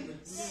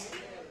hindrance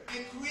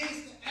and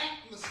creates the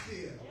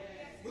atmosphere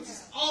which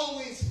is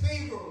always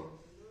favorable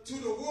to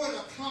the word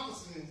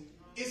accomplishing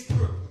its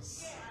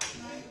purpose.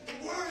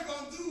 The word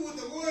going to do what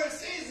the word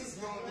says it's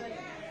going to do.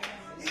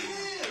 It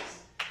is.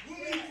 When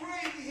we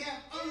pray, we have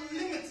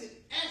unlimited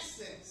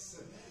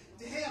access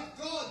to have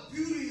God's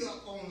beauty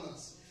up on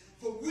us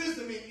for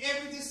wisdom in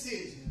every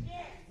decision.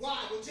 Why?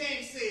 What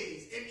James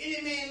says, if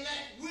any man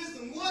lack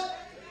wisdom, what?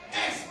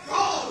 Ask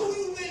God. Who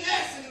you been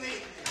asking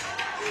lately?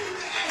 You need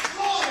to ask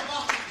God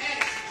about the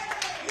ashes.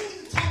 You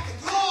need to talk to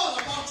God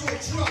about your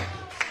trouble.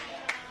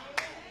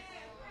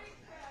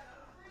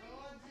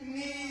 You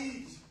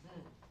need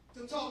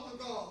to talk to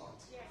God.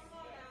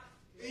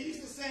 They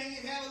used to sing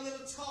and have a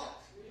little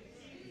talk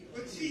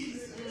with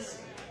Jesus.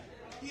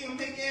 He'll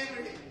make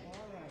everything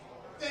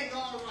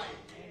all right.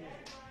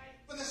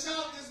 But the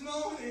shout this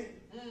morning,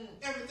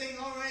 everything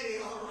already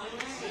all right.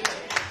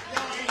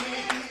 Y'all ain't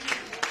hearing me.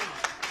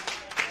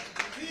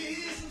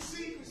 Here's some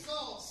secret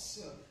sauce.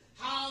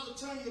 How to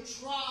turn your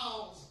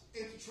trials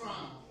into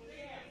triumph.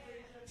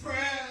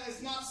 Prayer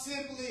is not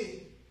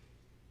simply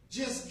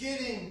just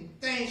getting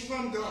things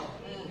from God.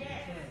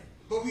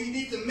 But we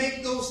need to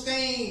make those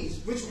things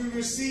which we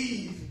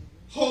receive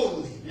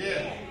holy.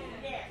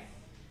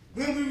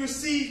 When we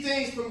receive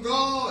things from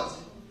God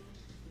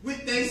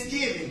with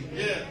thanksgiving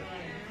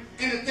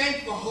and a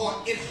thankful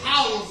heart, it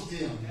hallows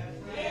them.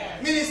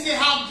 Many say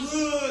how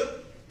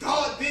good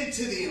God been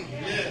to them.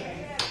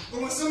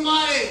 But when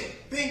somebody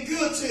been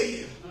good to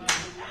you,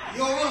 you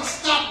don't want to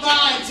stop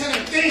by and tell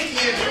them thank you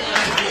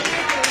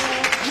every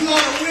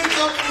ought to wake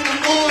up in the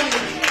morning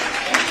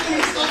before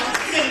you start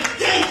saying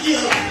thank you.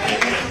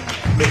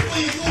 Before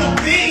you go to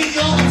bed,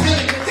 you ought to tell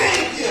him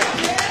thank you.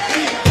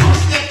 When you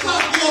push that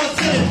clock, you ought to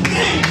tell him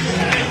thank you.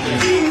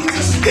 Even with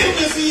the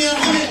stiffness in your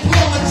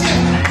unemployment check,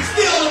 you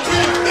still ought to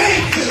tell him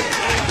thank you.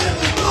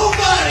 There's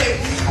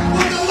nobody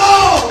but the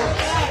Lord.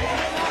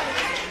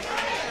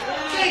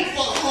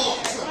 Thankful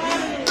heart.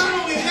 Not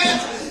only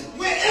has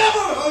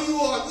wherever you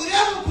are,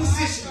 whatever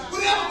position,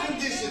 whatever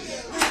condition,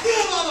 we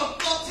still ought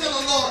to tell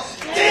the Lord,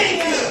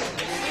 thank you.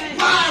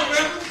 Why,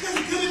 Reverend? Because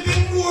it could have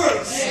been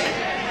worse.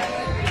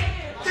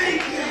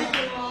 Thank you.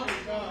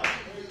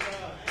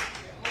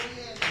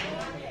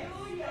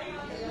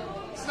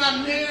 It's not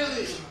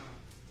merely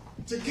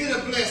to get a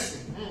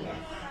blessing,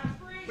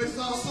 but it's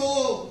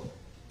also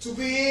to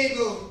be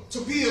able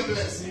to be a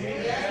blessing.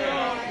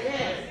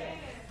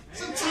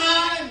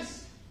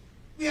 Sometimes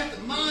we have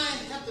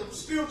the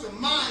spiritual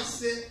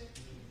mindset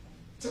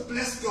to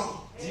bless God.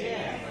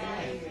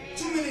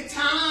 Too many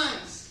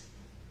times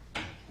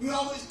we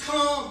always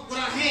come with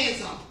our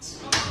hands out.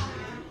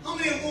 How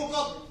many woke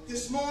up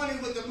this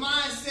morning with the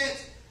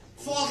mindset,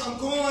 Father, I'm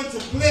going to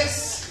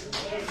bless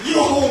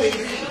your holy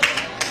name.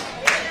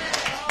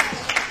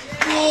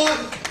 Lord,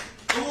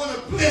 I want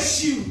to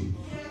bless you.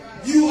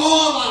 You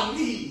all I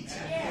need.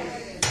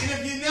 And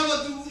if you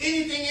never do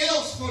anything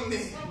else for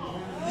me,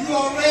 you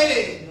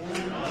already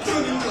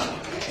done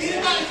enough.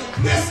 Anybody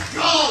can bless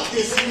God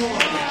this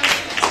morning.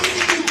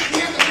 We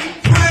have to be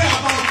prayer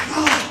about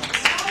God.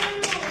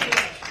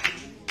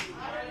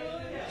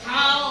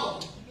 How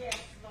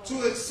to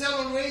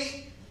accelerate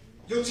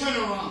your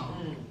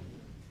turnaround.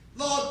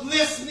 Lord,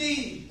 bless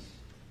me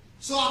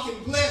so I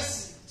can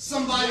bless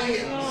somebody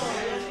else.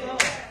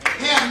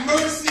 Have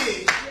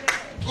mercy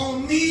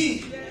on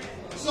me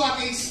so I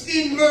can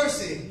extend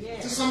mercy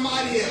to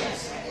somebody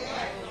else.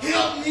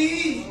 Help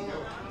me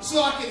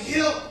so I can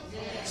help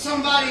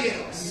somebody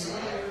else.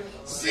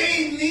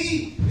 Save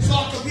me so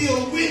I can be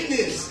a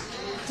witness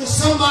to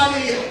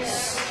somebody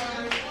else.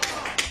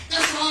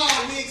 That's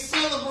how we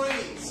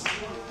celebrate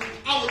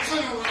our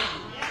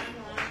turnaround.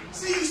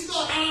 See, you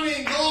start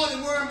honoring God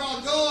and worrying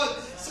about God,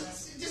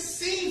 it just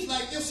seems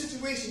like your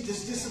situation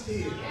just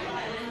disappeared.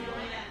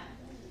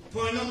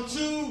 Point number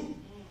 2,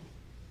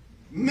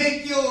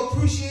 make your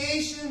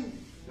appreciation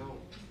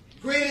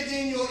greater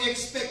than your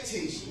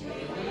expectation.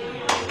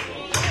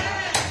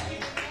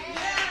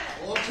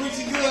 Oh, I'm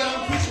preaching good.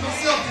 I'm preaching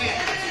myself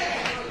happy.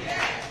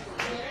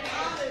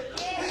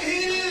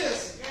 Here it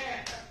is.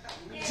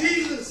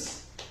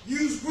 Jesus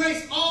used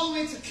grace all the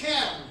way to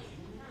Calvary,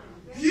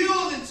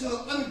 yielding to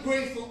an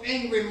ungrateful,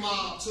 angry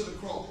mob to the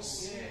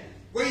cross,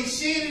 where he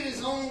shedded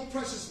his own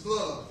precious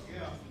blood.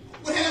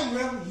 What happened,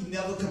 Reverend? He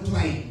never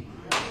complained.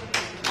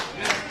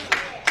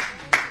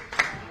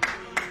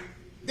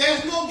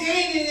 There's no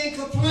gaining in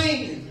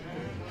complaining.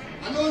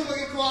 I know it's going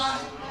to get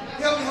quiet.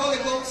 Help me, Holy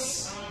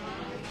Ghost.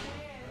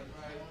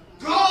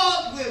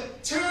 God will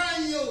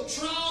turn your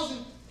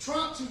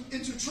trials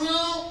into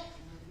triumph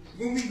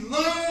when we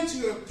learn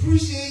to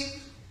appreciate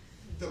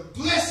the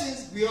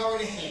blessings we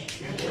already have.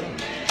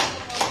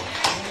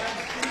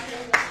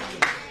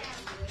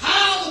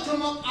 How to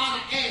come up out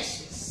of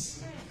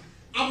ashes.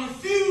 I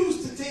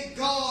refuse to take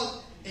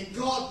God and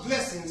God's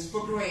blessings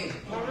for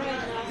granted.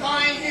 Y'all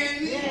ain't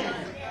hearing me?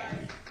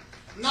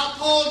 I'm not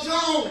Paul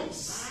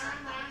Jones.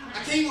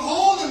 I can't even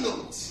hold a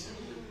note.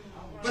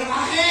 But if I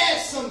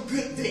had some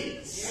good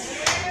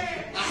days,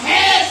 I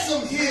had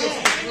some hills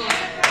to climb,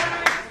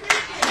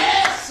 I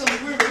had some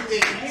river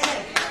days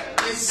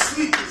and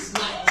sleepless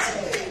nights.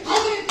 How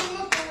many can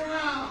look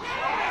around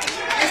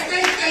and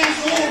think things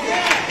over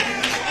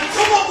and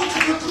come up with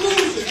the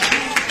conclusion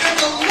that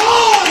the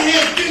Lord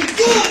has been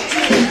good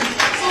to me,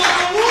 so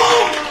I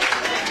won't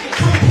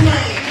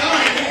complain? Y'all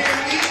ain't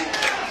hearing me?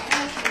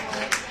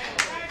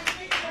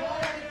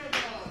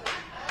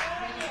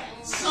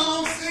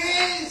 Song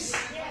says,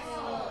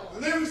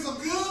 lyrics are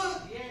good.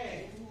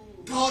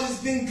 God has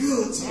been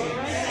good to us.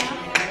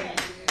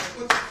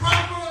 But the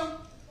proper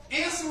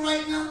answer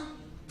right now,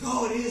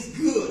 God is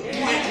good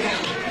right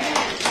now.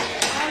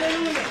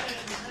 Hallelujah.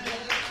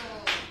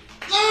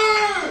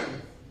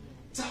 Learn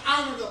to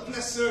honor the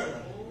blesser,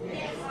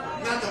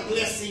 not the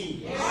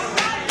blessing.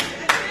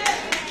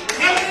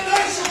 Heaven and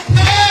earth shall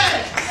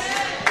pass,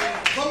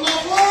 but my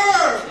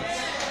word,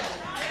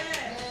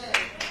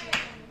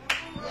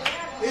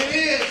 it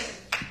is.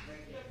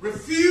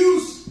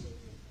 Refuse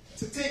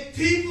to take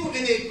people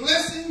and a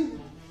blessing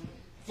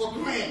for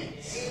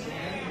granted.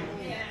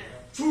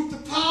 Truth to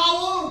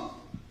power,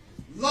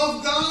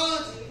 love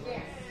God,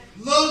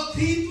 love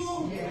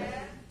people,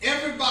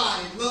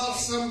 everybody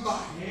loves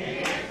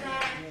somebody.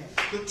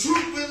 The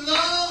truth with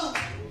love,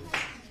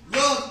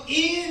 love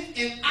in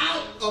and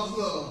out of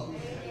love.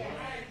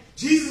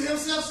 Jesus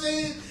himself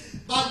said,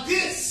 by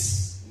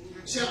this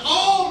shall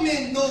all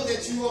men know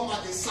that you are my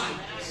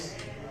disciples.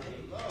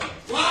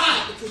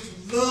 Why? Because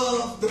you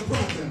love the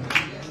brethren.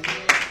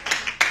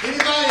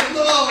 Anybody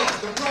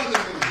love the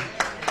brethren?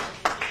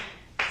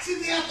 See,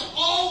 we have to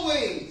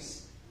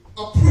always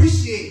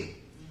appreciate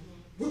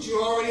what you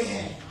already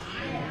have.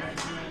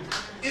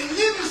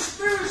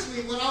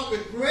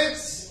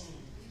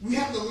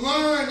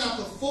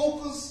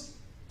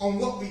 on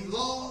what we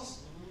lost,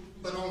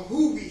 but on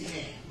who we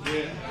have.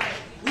 Yeah.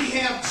 We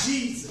have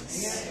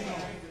Jesus,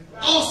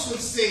 awesome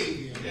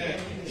Savior,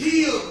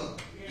 healer,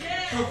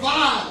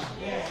 provider,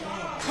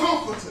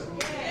 comforter,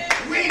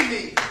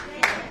 waymaker,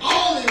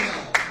 all in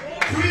all,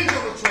 bridge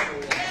over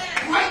trouble,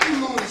 bright and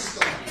morning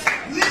star,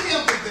 lily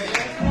of the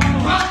valley,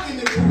 rock in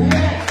the room,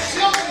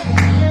 shelter in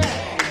the night.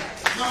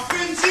 My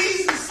friend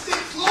Jesus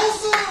stick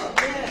closer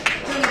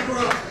than a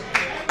brother.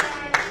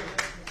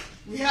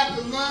 We have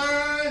to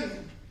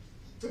learn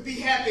to be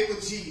happy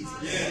with Jesus.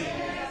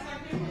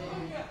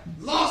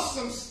 Lost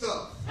some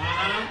stuff.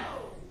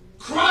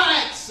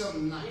 Cried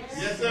some nights.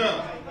 Yes,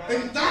 sir.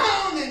 Been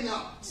down and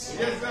out.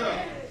 Yes,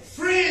 sir.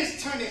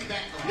 Friends turn it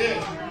back on.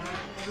 Yeah.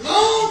 As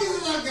long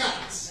as I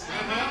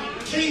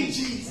got King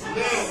Jesus.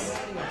 Yes.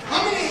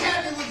 How many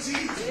happy with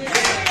Jesus?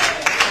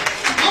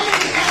 How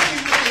many happy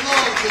with the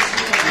Lord this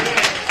morning?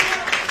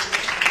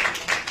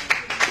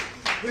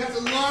 We have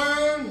to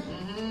learn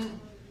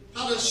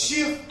how to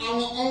shift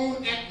our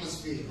own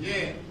atmosphere.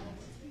 Yeah.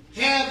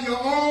 Have your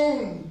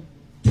own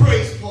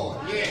praise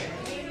party. Yeah.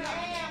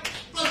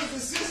 Brothers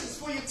and sisters,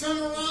 before you turn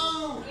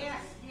around,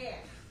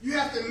 you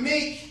have to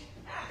make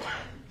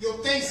your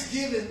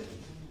Thanksgiving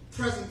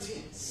present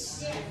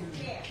tense.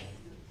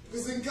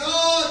 Because in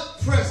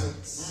God's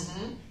presence,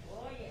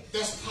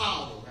 there's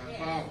power.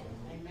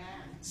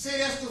 Say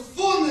that's the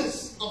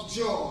fullness of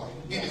joy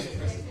in His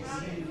presence.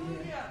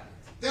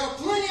 There are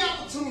plenty of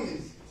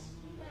opportunities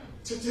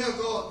to tell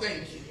God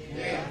thank you.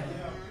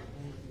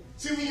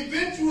 See, when you've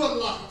been through a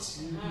lot,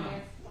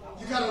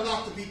 you got a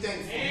lot to be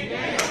thankful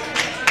for.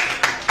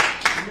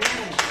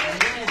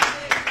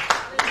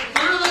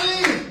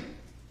 Finally,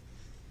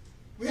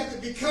 we have to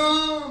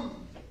become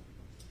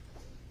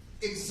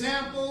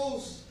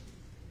examples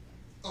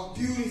of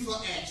beauty for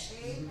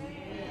action.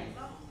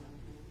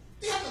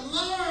 We have to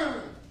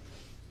learn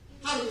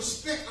how to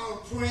respect our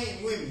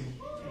praying women.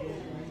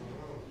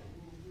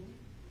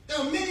 There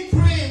are many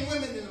praying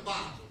women in the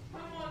Bible.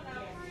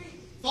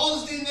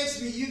 Father's Day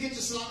next week, you get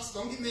your socks.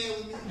 Don't get mad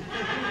with me.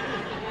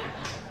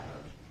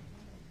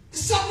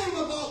 There's something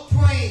about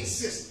praying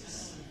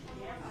sisters.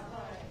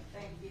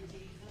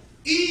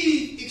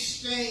 Eve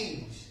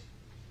exchanged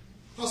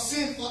her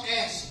sinful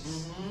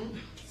ashes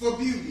for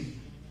beauty.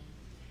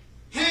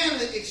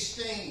 Hannah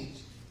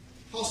exchanged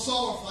her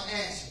sorrow for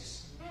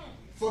ashes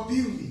for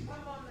beauty.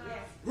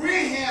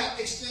 Rahab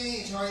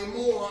exchanged her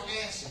immoral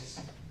ashes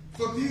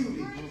for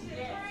beauty.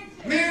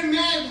 Mary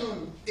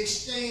Magdalene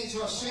exchanged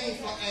her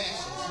shameful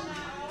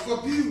ashes for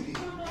beauty.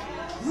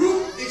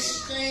 Ruth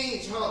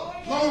exchanged her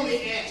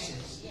lonely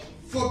ashes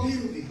for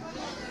beauty.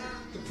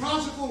 The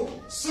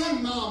prodigal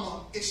son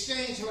mama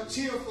exchanged her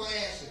tearful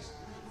ashes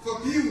for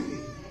beauty.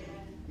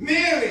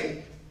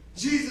 Mary,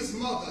 Jesus'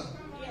 mother,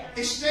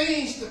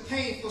 exchanged the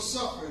painful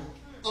suffering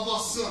of her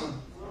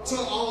son to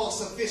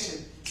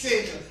all-sufficient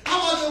Savior. How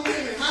about the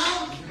women,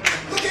 huh?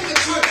 Look in the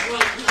church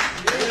right now.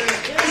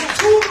 There's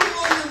two of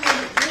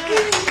women. We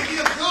need to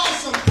give God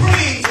some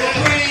praise for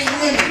praying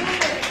women.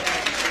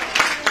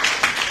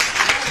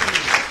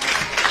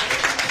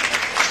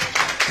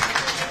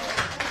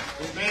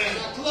 And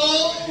I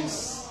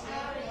close.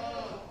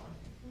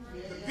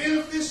 The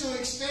beneficial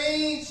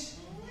exchange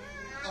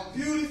of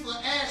beauty for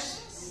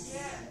ashes.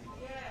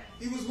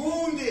 He was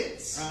wounded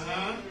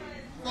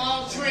for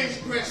our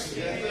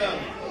transgression,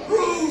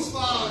 bruised for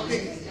our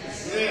iniquities.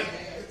 The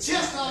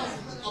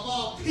chastisement of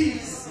our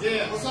peace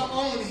was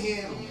upon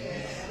him.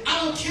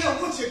 I don't care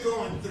what you're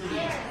going through.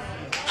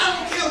 I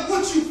don't care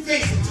what you're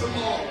facing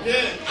tomorrow.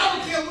 I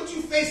don't care what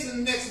you're facing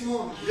the next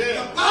morning.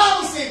 The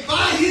Bible says,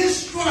 by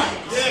His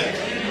stripes,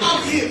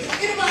 I'm healed.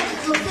 Anybody can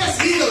confess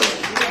healing.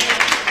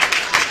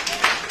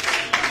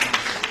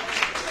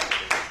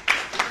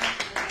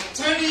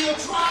 Turning your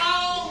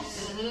trials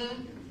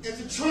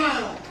into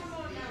triumph.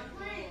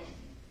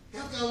 You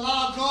have to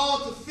allow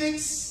God to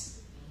fix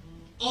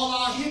all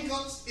our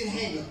hiccups and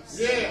hang-ups.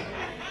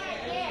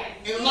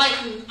 And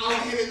lighten our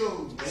heavy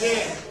loads.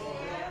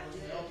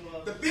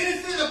 The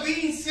benefit of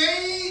being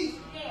saved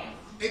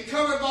and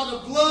covered by the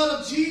blood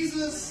of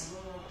Jesus,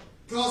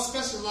 God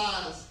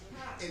specializes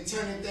in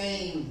turning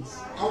things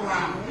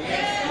around.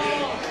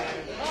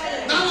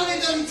 Not only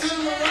does He turn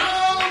them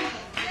around,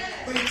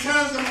 but He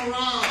turns them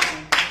around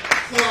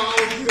for our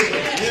good.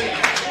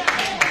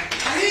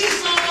 And He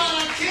saw that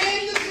I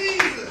came to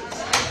Jesus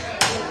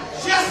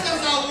just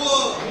as I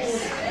was.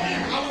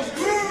 I was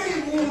weary,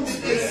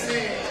 wounded, and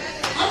sad.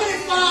 How many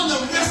found a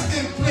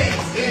resting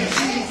place in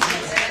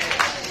Jesus?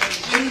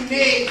 And He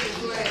made you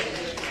glad.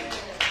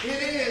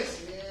 It is.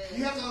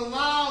 You have to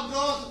allow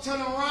God to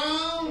turn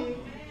around,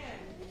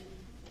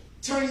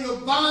 turn your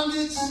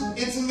bondage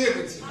into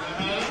liberty.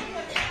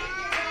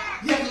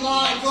 You have to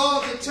allow God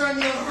to turn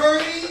your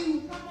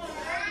hurting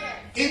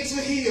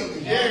into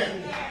healing.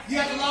 You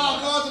have to allow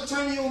God to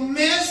turn your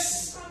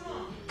mess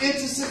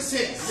into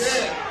success.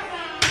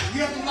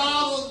 You have to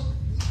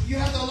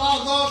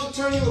allow God to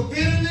turn your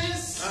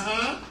bitterness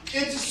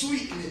into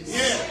sweetness.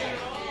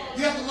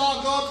 You have to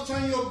allow God to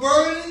turn your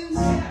burdens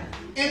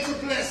into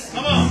blessings.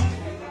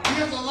 You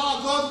have to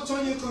allow God to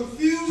turn your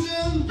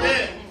confusion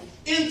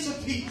into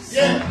peace.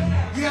 You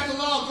have to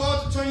allow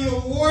God to turn your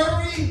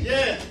worry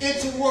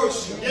into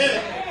worship. You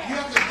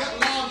have to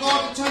allow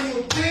God to turn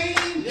your pain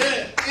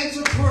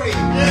into praise.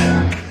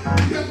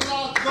 You have to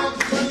allow God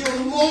to turn your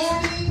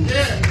mourning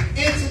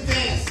into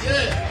dance.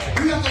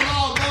 You have to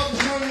allow God to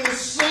turn your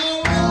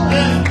sorrow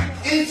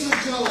into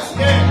joy.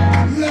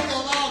 You have to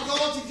allow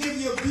God to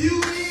give you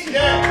beauty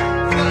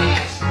for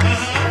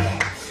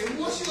ashes. And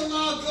once you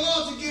allow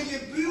God to give you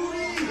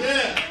beauty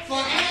for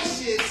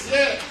ashes,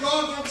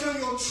 God will turn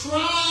your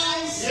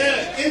trials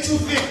into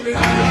victory.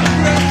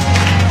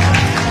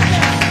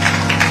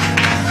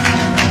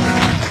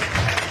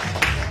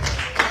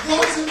 Go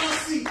to my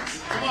seat.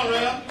 Come on,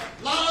 Rev.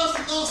 A lot of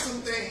us lost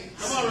some things.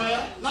 Come on,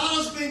 Rev. A lot of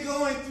us been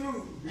going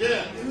through.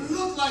 Yeah. It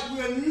looked like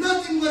we're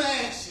nothing but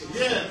ashes.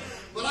 Yeah.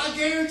 But I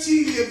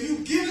guarantee you, if you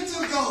give it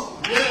to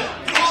God,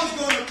 Yeah. God's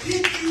going to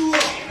pick you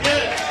up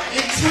Yeah.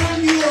 and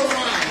turn you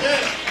around.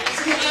 Yeah.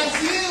 See,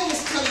 Isaiah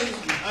was telling you,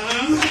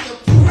 Uh-huh. you have to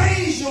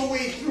praise your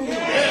way through.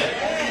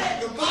 Yeah.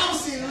 The Bible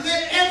says,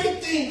 let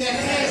everything that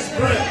has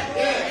breath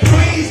Yeah.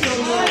 praise the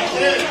Lord.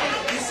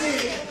 Yeah. He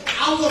said,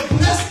 I will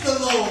bless the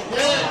Lord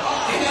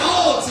at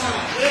all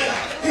times.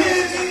 Here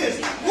it is.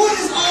 What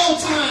is all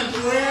time,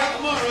 prayer?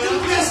 Come on, Rev. You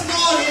bless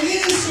God in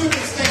any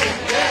circumstance,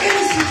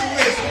 any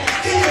situation.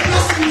 Can you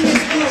bless Him when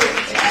it's good?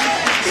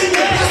 Can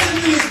you bless Him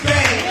when it's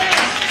bad?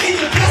 Can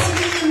you bless Him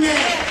when you're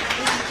mad?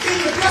 Can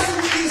you bless Him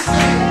when you're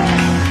sad?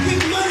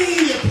 With money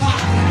in your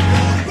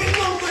pocket, with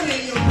no money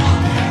in your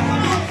pocket,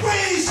 your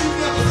praise should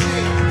never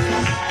change.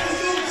 Because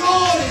your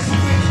God is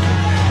with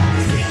you.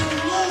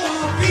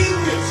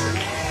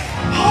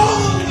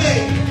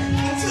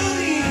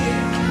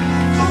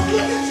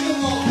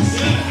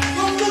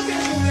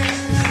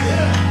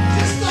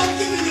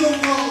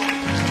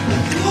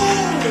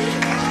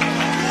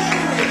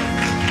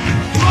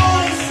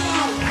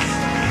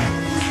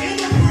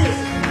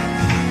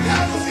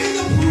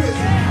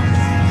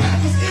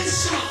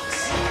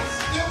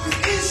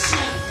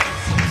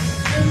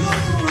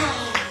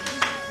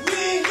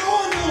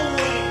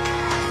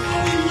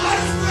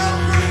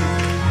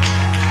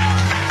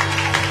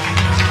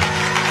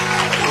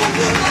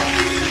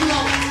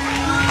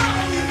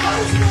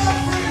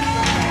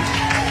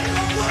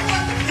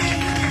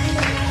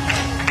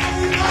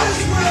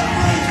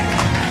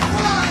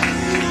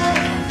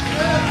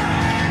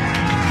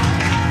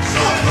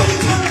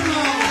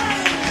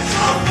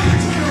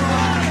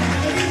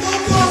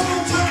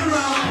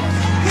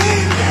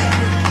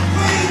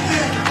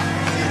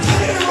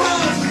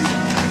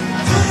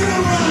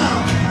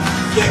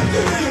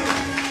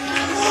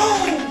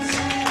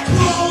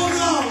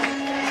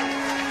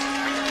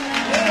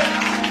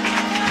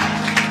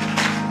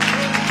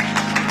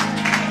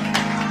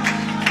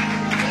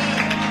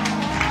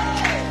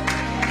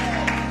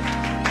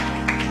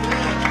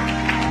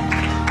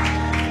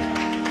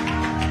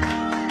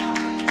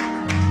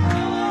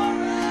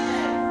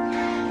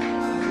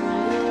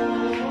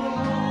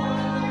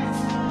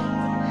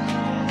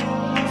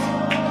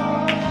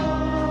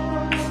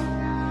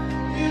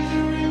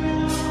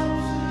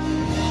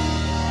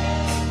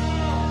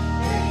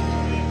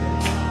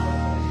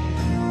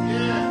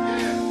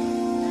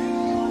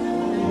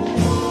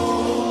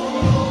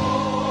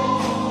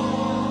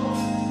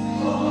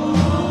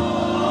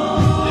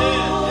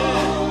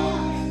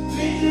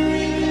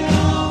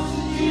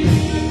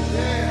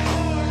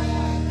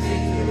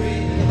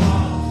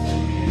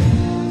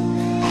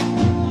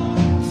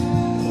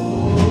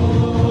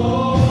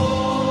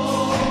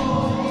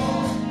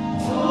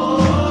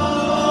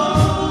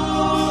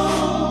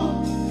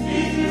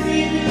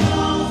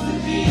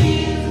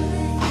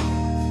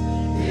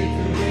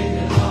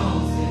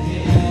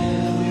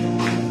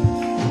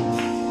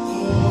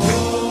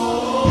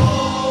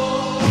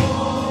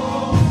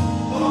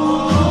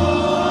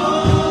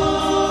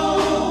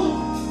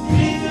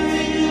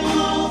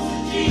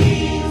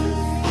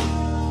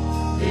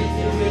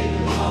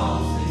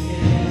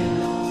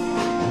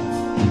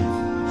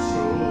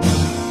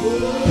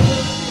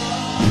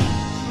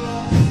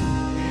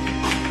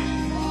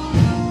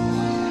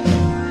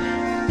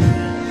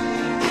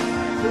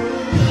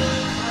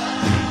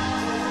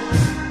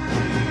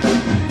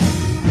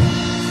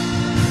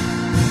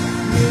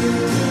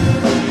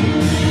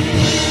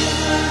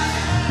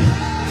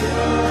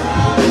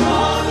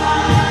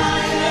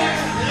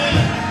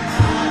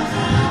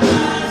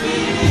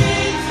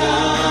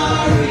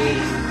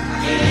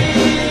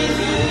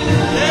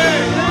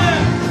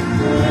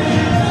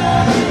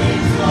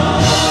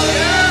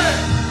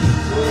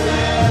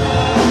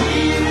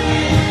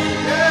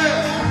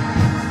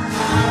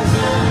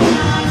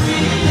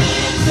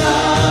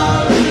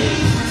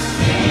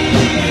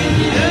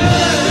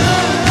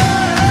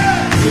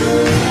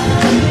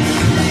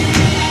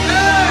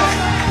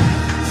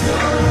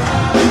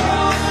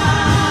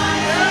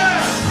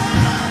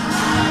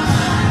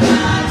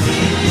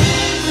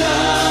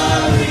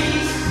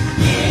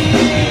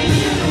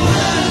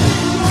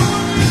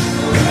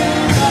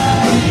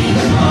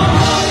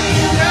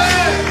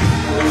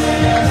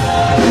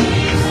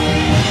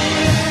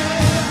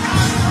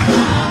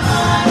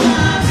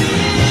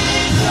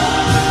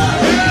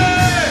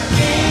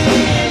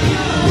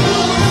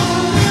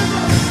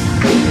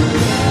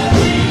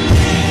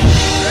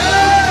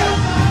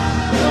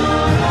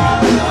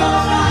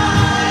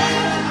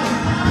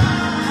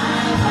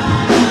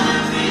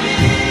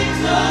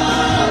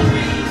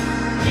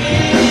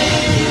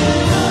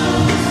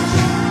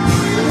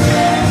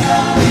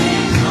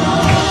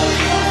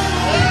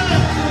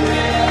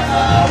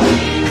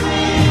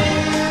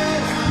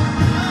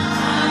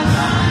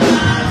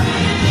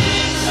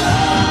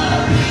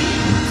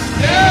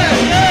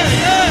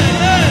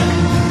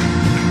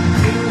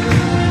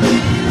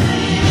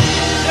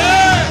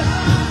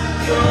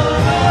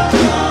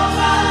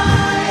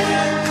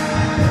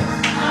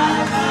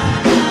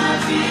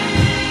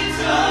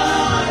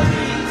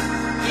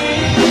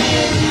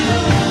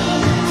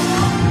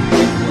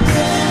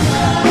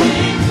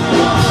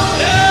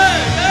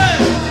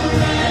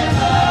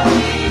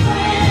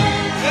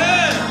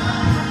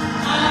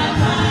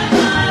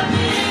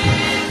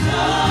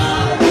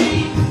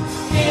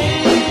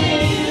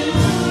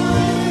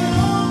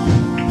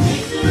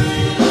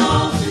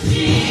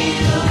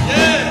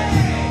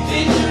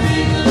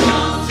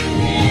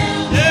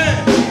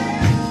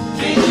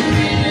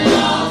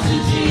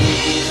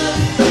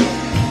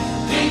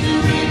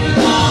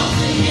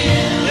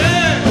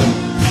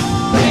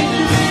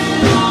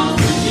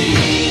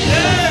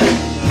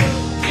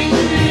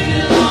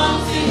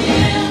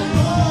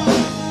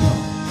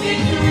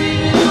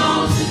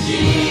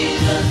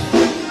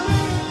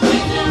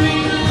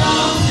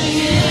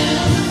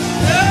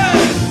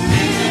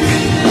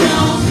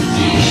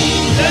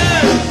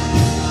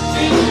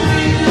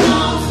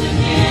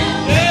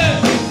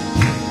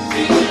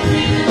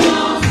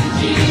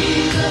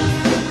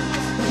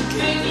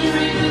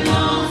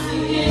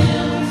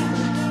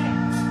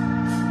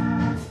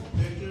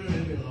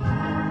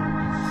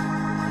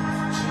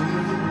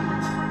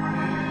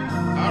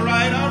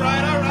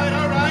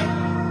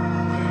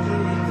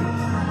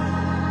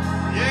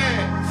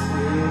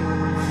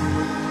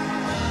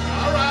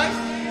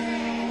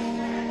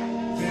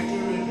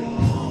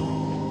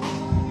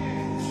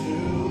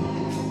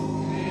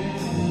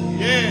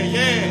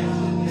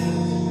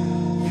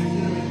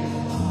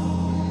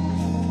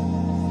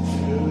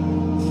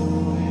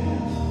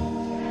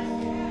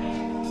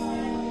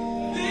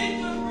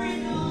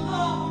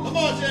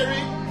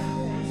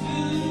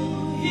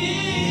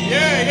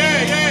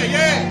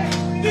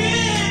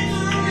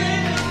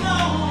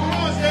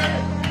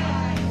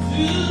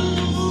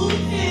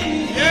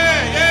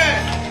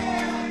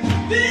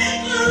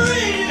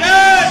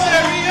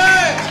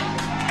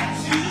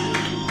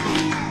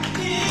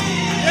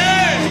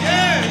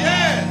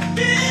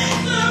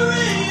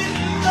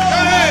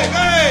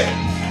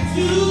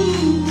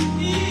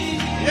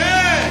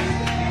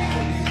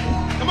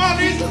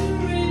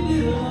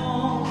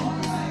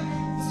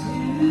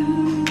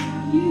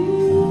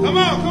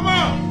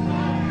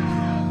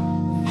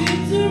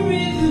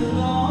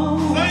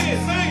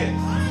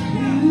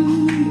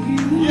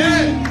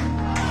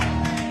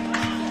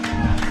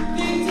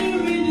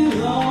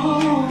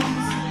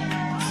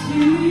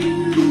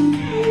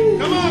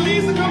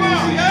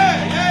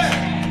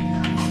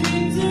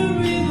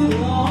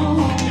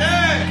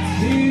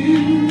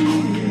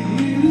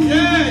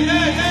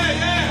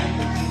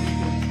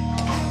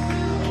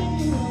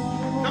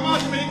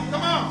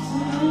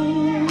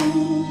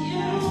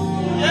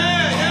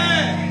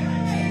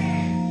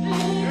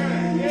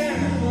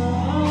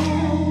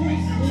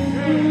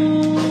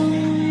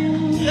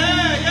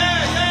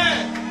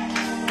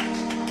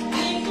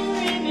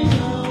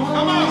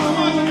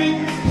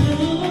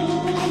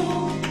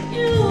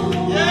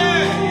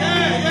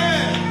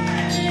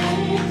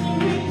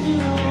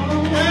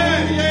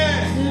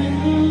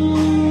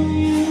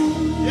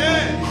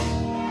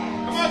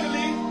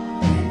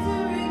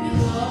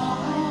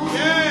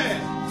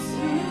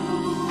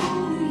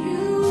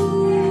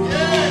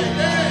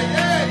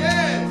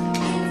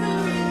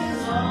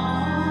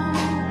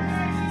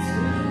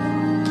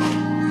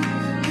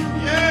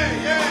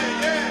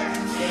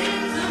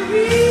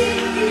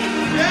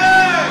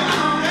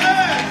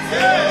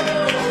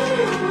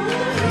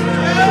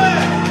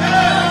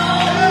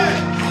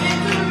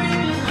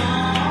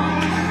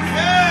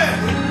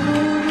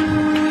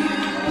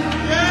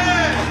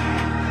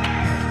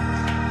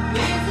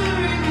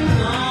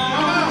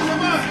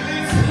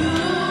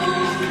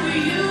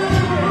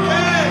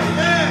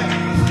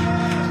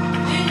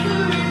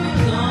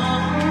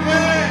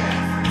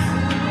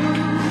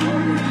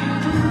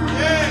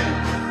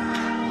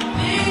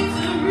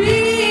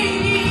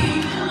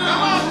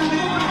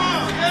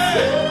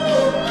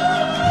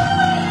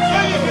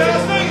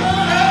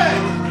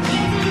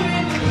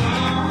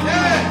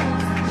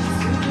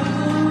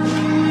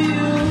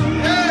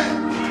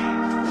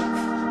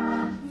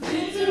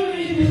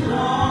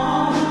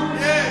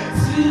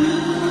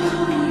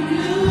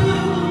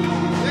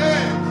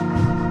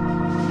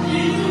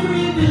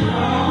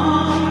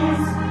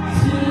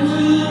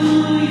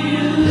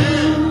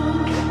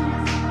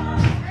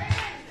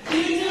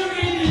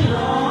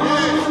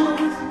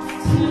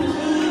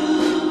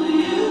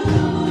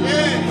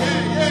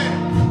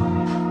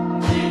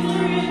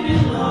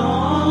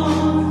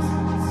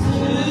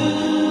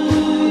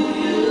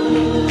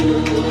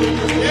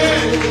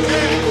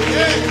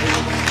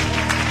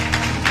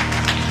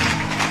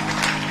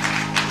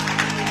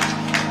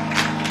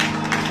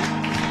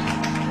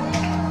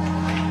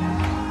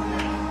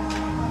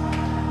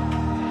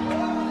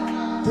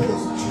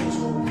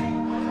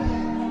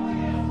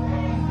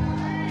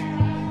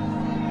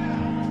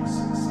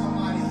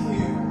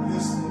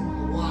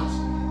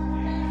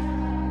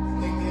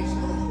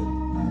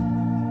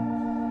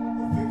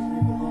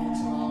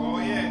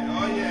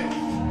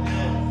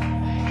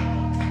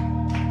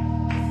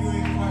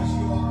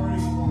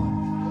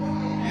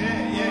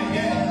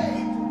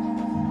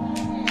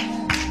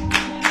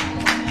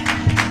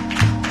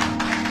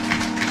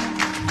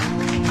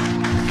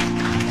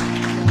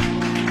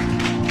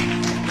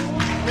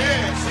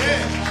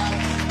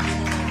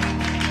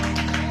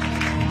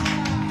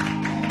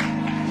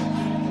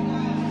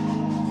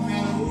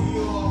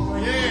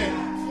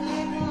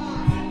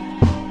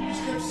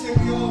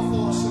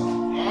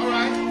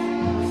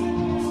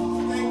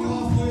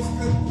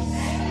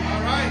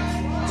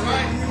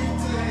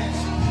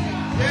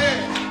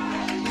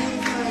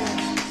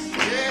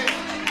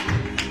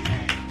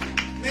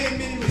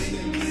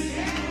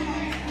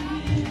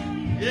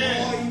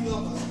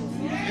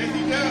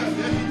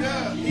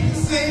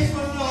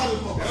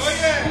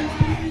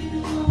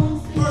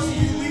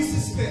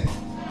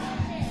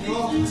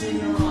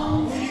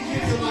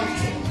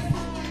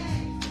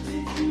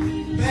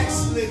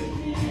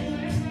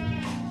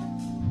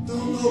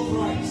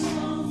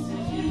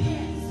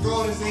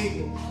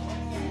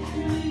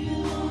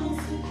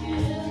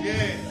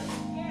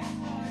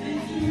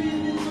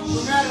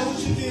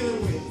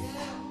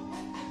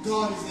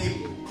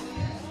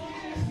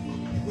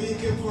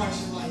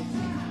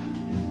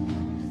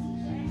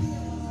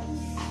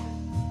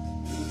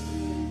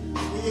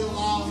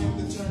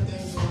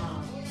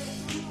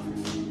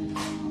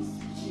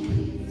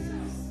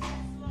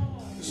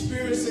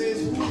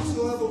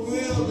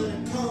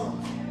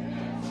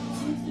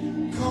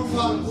 Come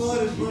by the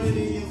blood is running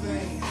in your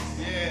veins.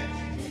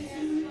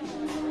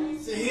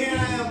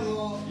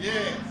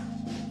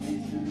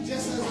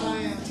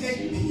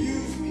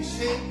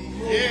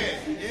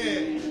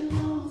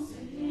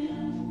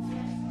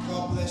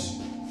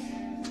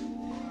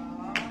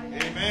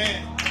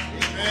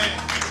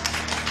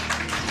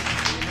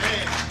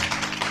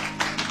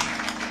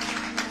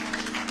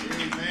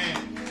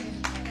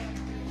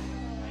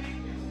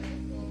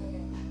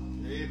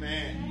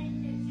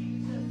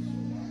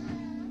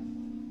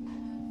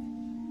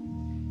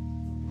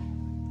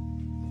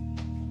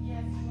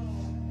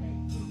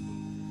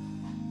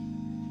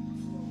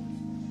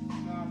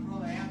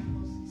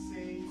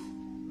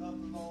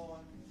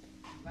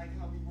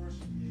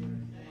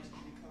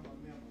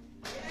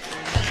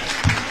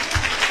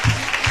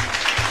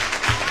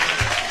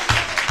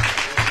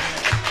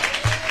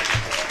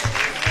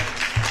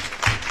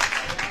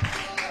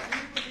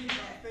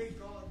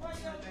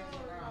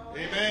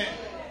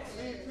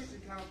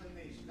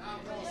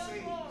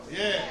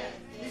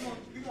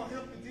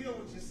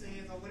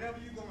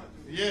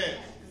 Yes.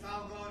 Because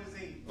our God is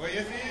able. Oh,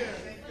 yes, He is.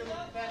 St.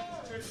 Philip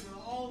Baptist Church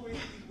will always be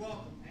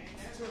welcome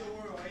to the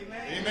world.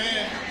 Amen.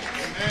 Amen.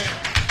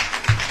 Amen.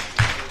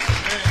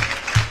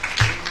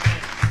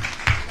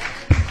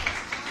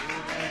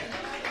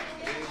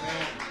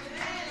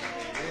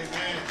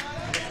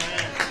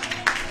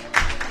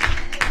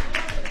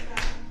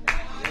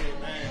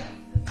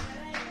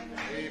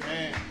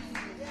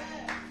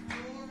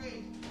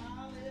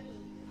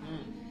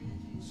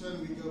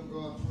 Certainly we give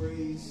God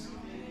praise.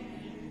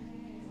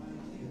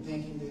 And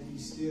thank Him that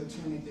He's still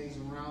turning things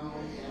around.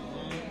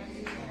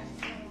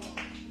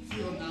 A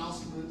few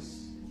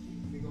announcements.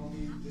 We're going to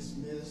be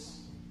dismissed.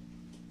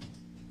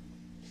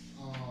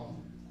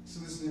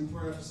 Soliciting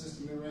prayer for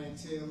Sister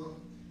Miranda Taylor,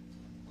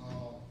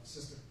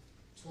 Sister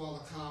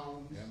Twala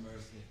Collins,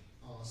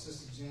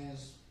 Sister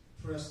Janice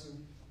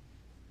Preston.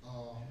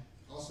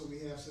 Also, we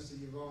have Sister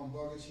Yvonne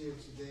Buggage here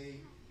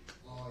today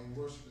in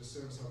worship the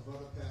service. Her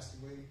brother passed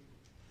away.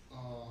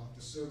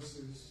 The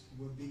services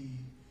would be,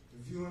 the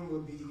viewing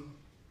would be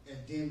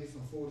at Denby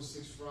from 4 to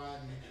 6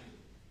 Friday,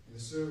 and the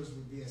service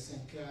would be at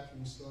St.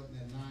 Catherine starting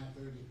at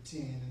 9:30 to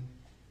 10,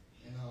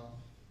 and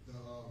the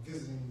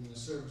visiting in the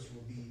service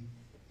will be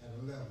at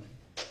 11.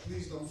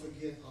 Please don't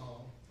forget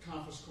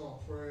conference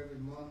call prayer every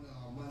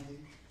Monday.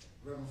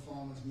 Reverend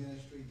Farmer's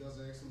ministry does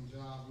an excellent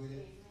job with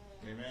it.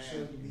 Amen.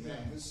 Certainly we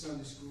have good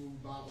Sunday school,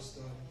 Bible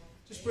study.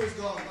 Just praise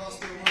God. God's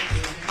still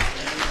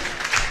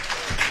working.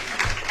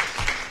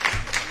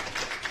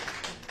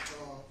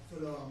 For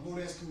the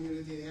Modeste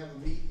community, they have a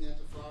meeting at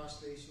the fire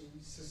station,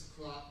 6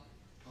 o'clock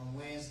on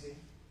Wednesday,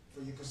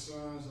 for your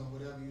concerns or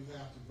whatever you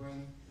have to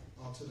bring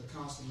to the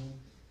councilman.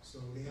 So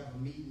they have a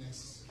meeting at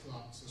 6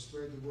 o'clock. So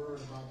spread the word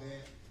about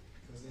that,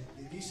 because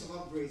they need some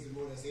upgrades in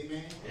Modeste.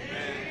 Amen?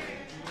 Amen.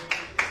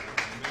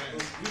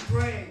 We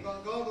praying.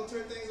 God will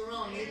turn things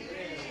around, nigga.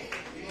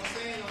 You know what I'm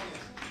saying on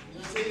that? You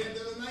know what I said that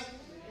the other night?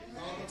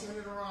 God will turn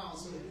it around.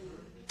 So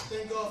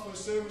thank God for the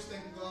service.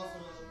 Thank God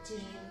for the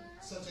team.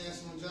 Such an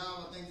excellent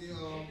job. I think we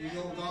owe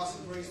God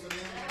some praise for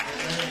them.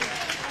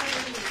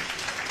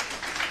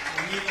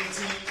 Our meeting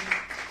team,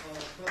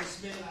 Brother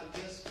Smith, our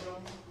guest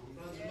brother,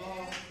 Brother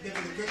Jamal,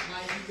 living the good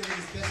life. He's living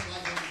his best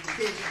life on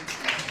vacation.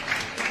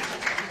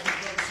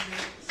 Brother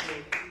Smith.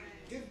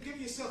 So give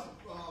yourself,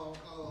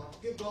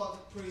 give God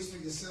praise for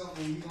yourself,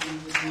 and you're going to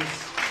be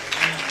dismissed.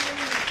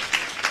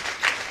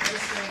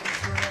 Let's stand for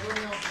prayer.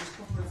 Everyone else, just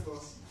come pray for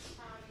us.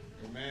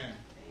 Amen.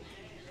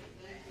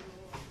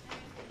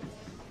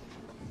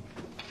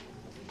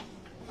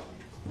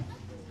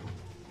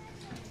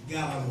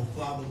 God, our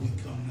Father, we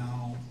come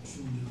now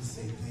truly to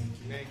say thank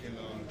you. Thank you,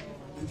 Lord.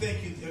 We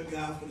thank you, dear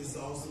God, for this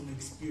awesome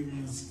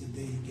experience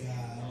today,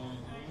 God.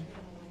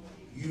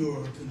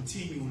 You're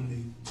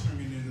continually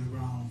turning it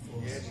around for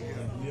us, Lord.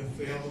 And we are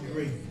forever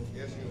grateful.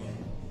 Yes, you are.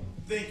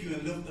 Thank you,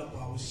 and lift up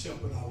our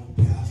shepherd, our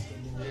pastor,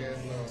 Lord. Yes,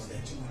 We Lord. ask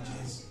that you would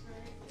just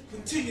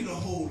continue to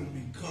hold him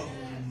and cover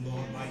him,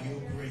 Lord, by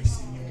your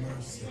grace and your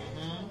mercy.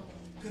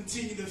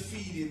 Continue to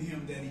feed in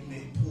him that he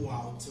may pour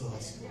out to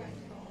us, Lord.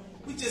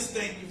 We just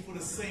thank you for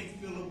the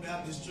St. Philip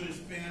Baptist Church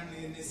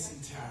family in its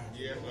entirety.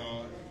 Yes,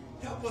 Lord.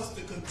 Help us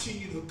to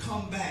continue to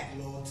come back,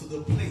 Lord, to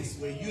the place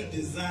where you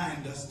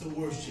designed us to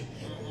worship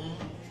you.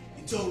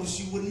 You told us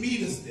you would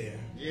meet us there.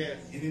 Yes.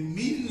 And in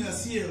meeting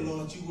us here,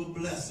 Lord, you would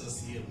bless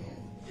us here, Lord.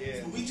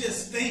 Yes. So we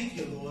just thank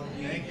you, Lord.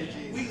 Thank you,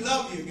 Jesus. We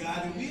love you,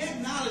 God, and we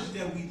acknowledge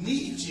that we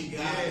need you,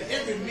 God. Yes.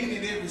 Every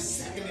minute, every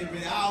second,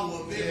 every hour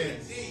of every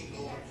Yes. day,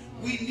 Lord.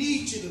 We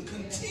need you to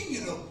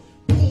continue to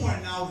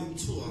pouring out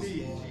into us,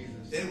 Please, Lord,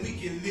 Jesus. that we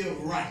can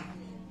live right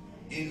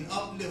and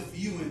uplift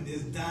you in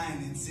this dying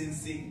and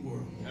sin-sick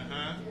world.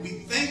 We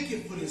thank you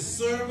for this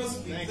service.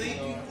 We Thank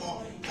thank you, you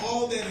Lord. for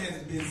all that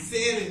has been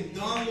said and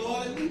done,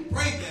 Lord, and we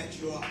pray that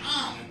you are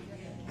honored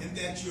and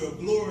that you are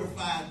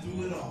glorified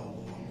through it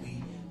all, Lord.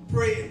 We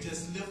pray and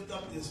just lift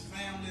up this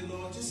family,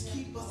 Lord. Just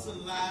keep us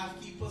alive,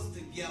 keep us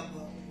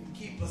together,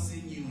 keep us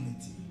in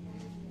unity.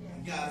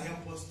 And God,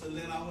 help us to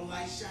let our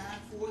light shine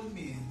for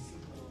men,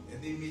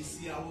 that they may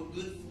see our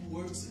good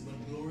works and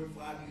but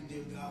glorify you,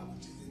 dear God,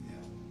 which is in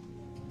heaven.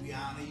 We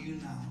honor you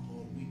now,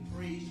 Lord. We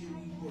praise you,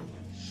 we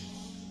worship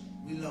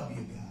you. We love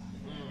you,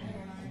 God.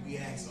 And we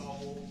ask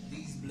all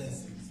these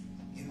blessings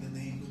in the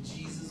name of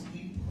Jesus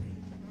we pray.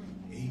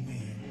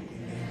 Amen.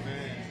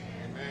 Amen.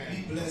 Amen.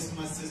 Be blessed,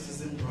 my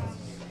sisters and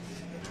brothers.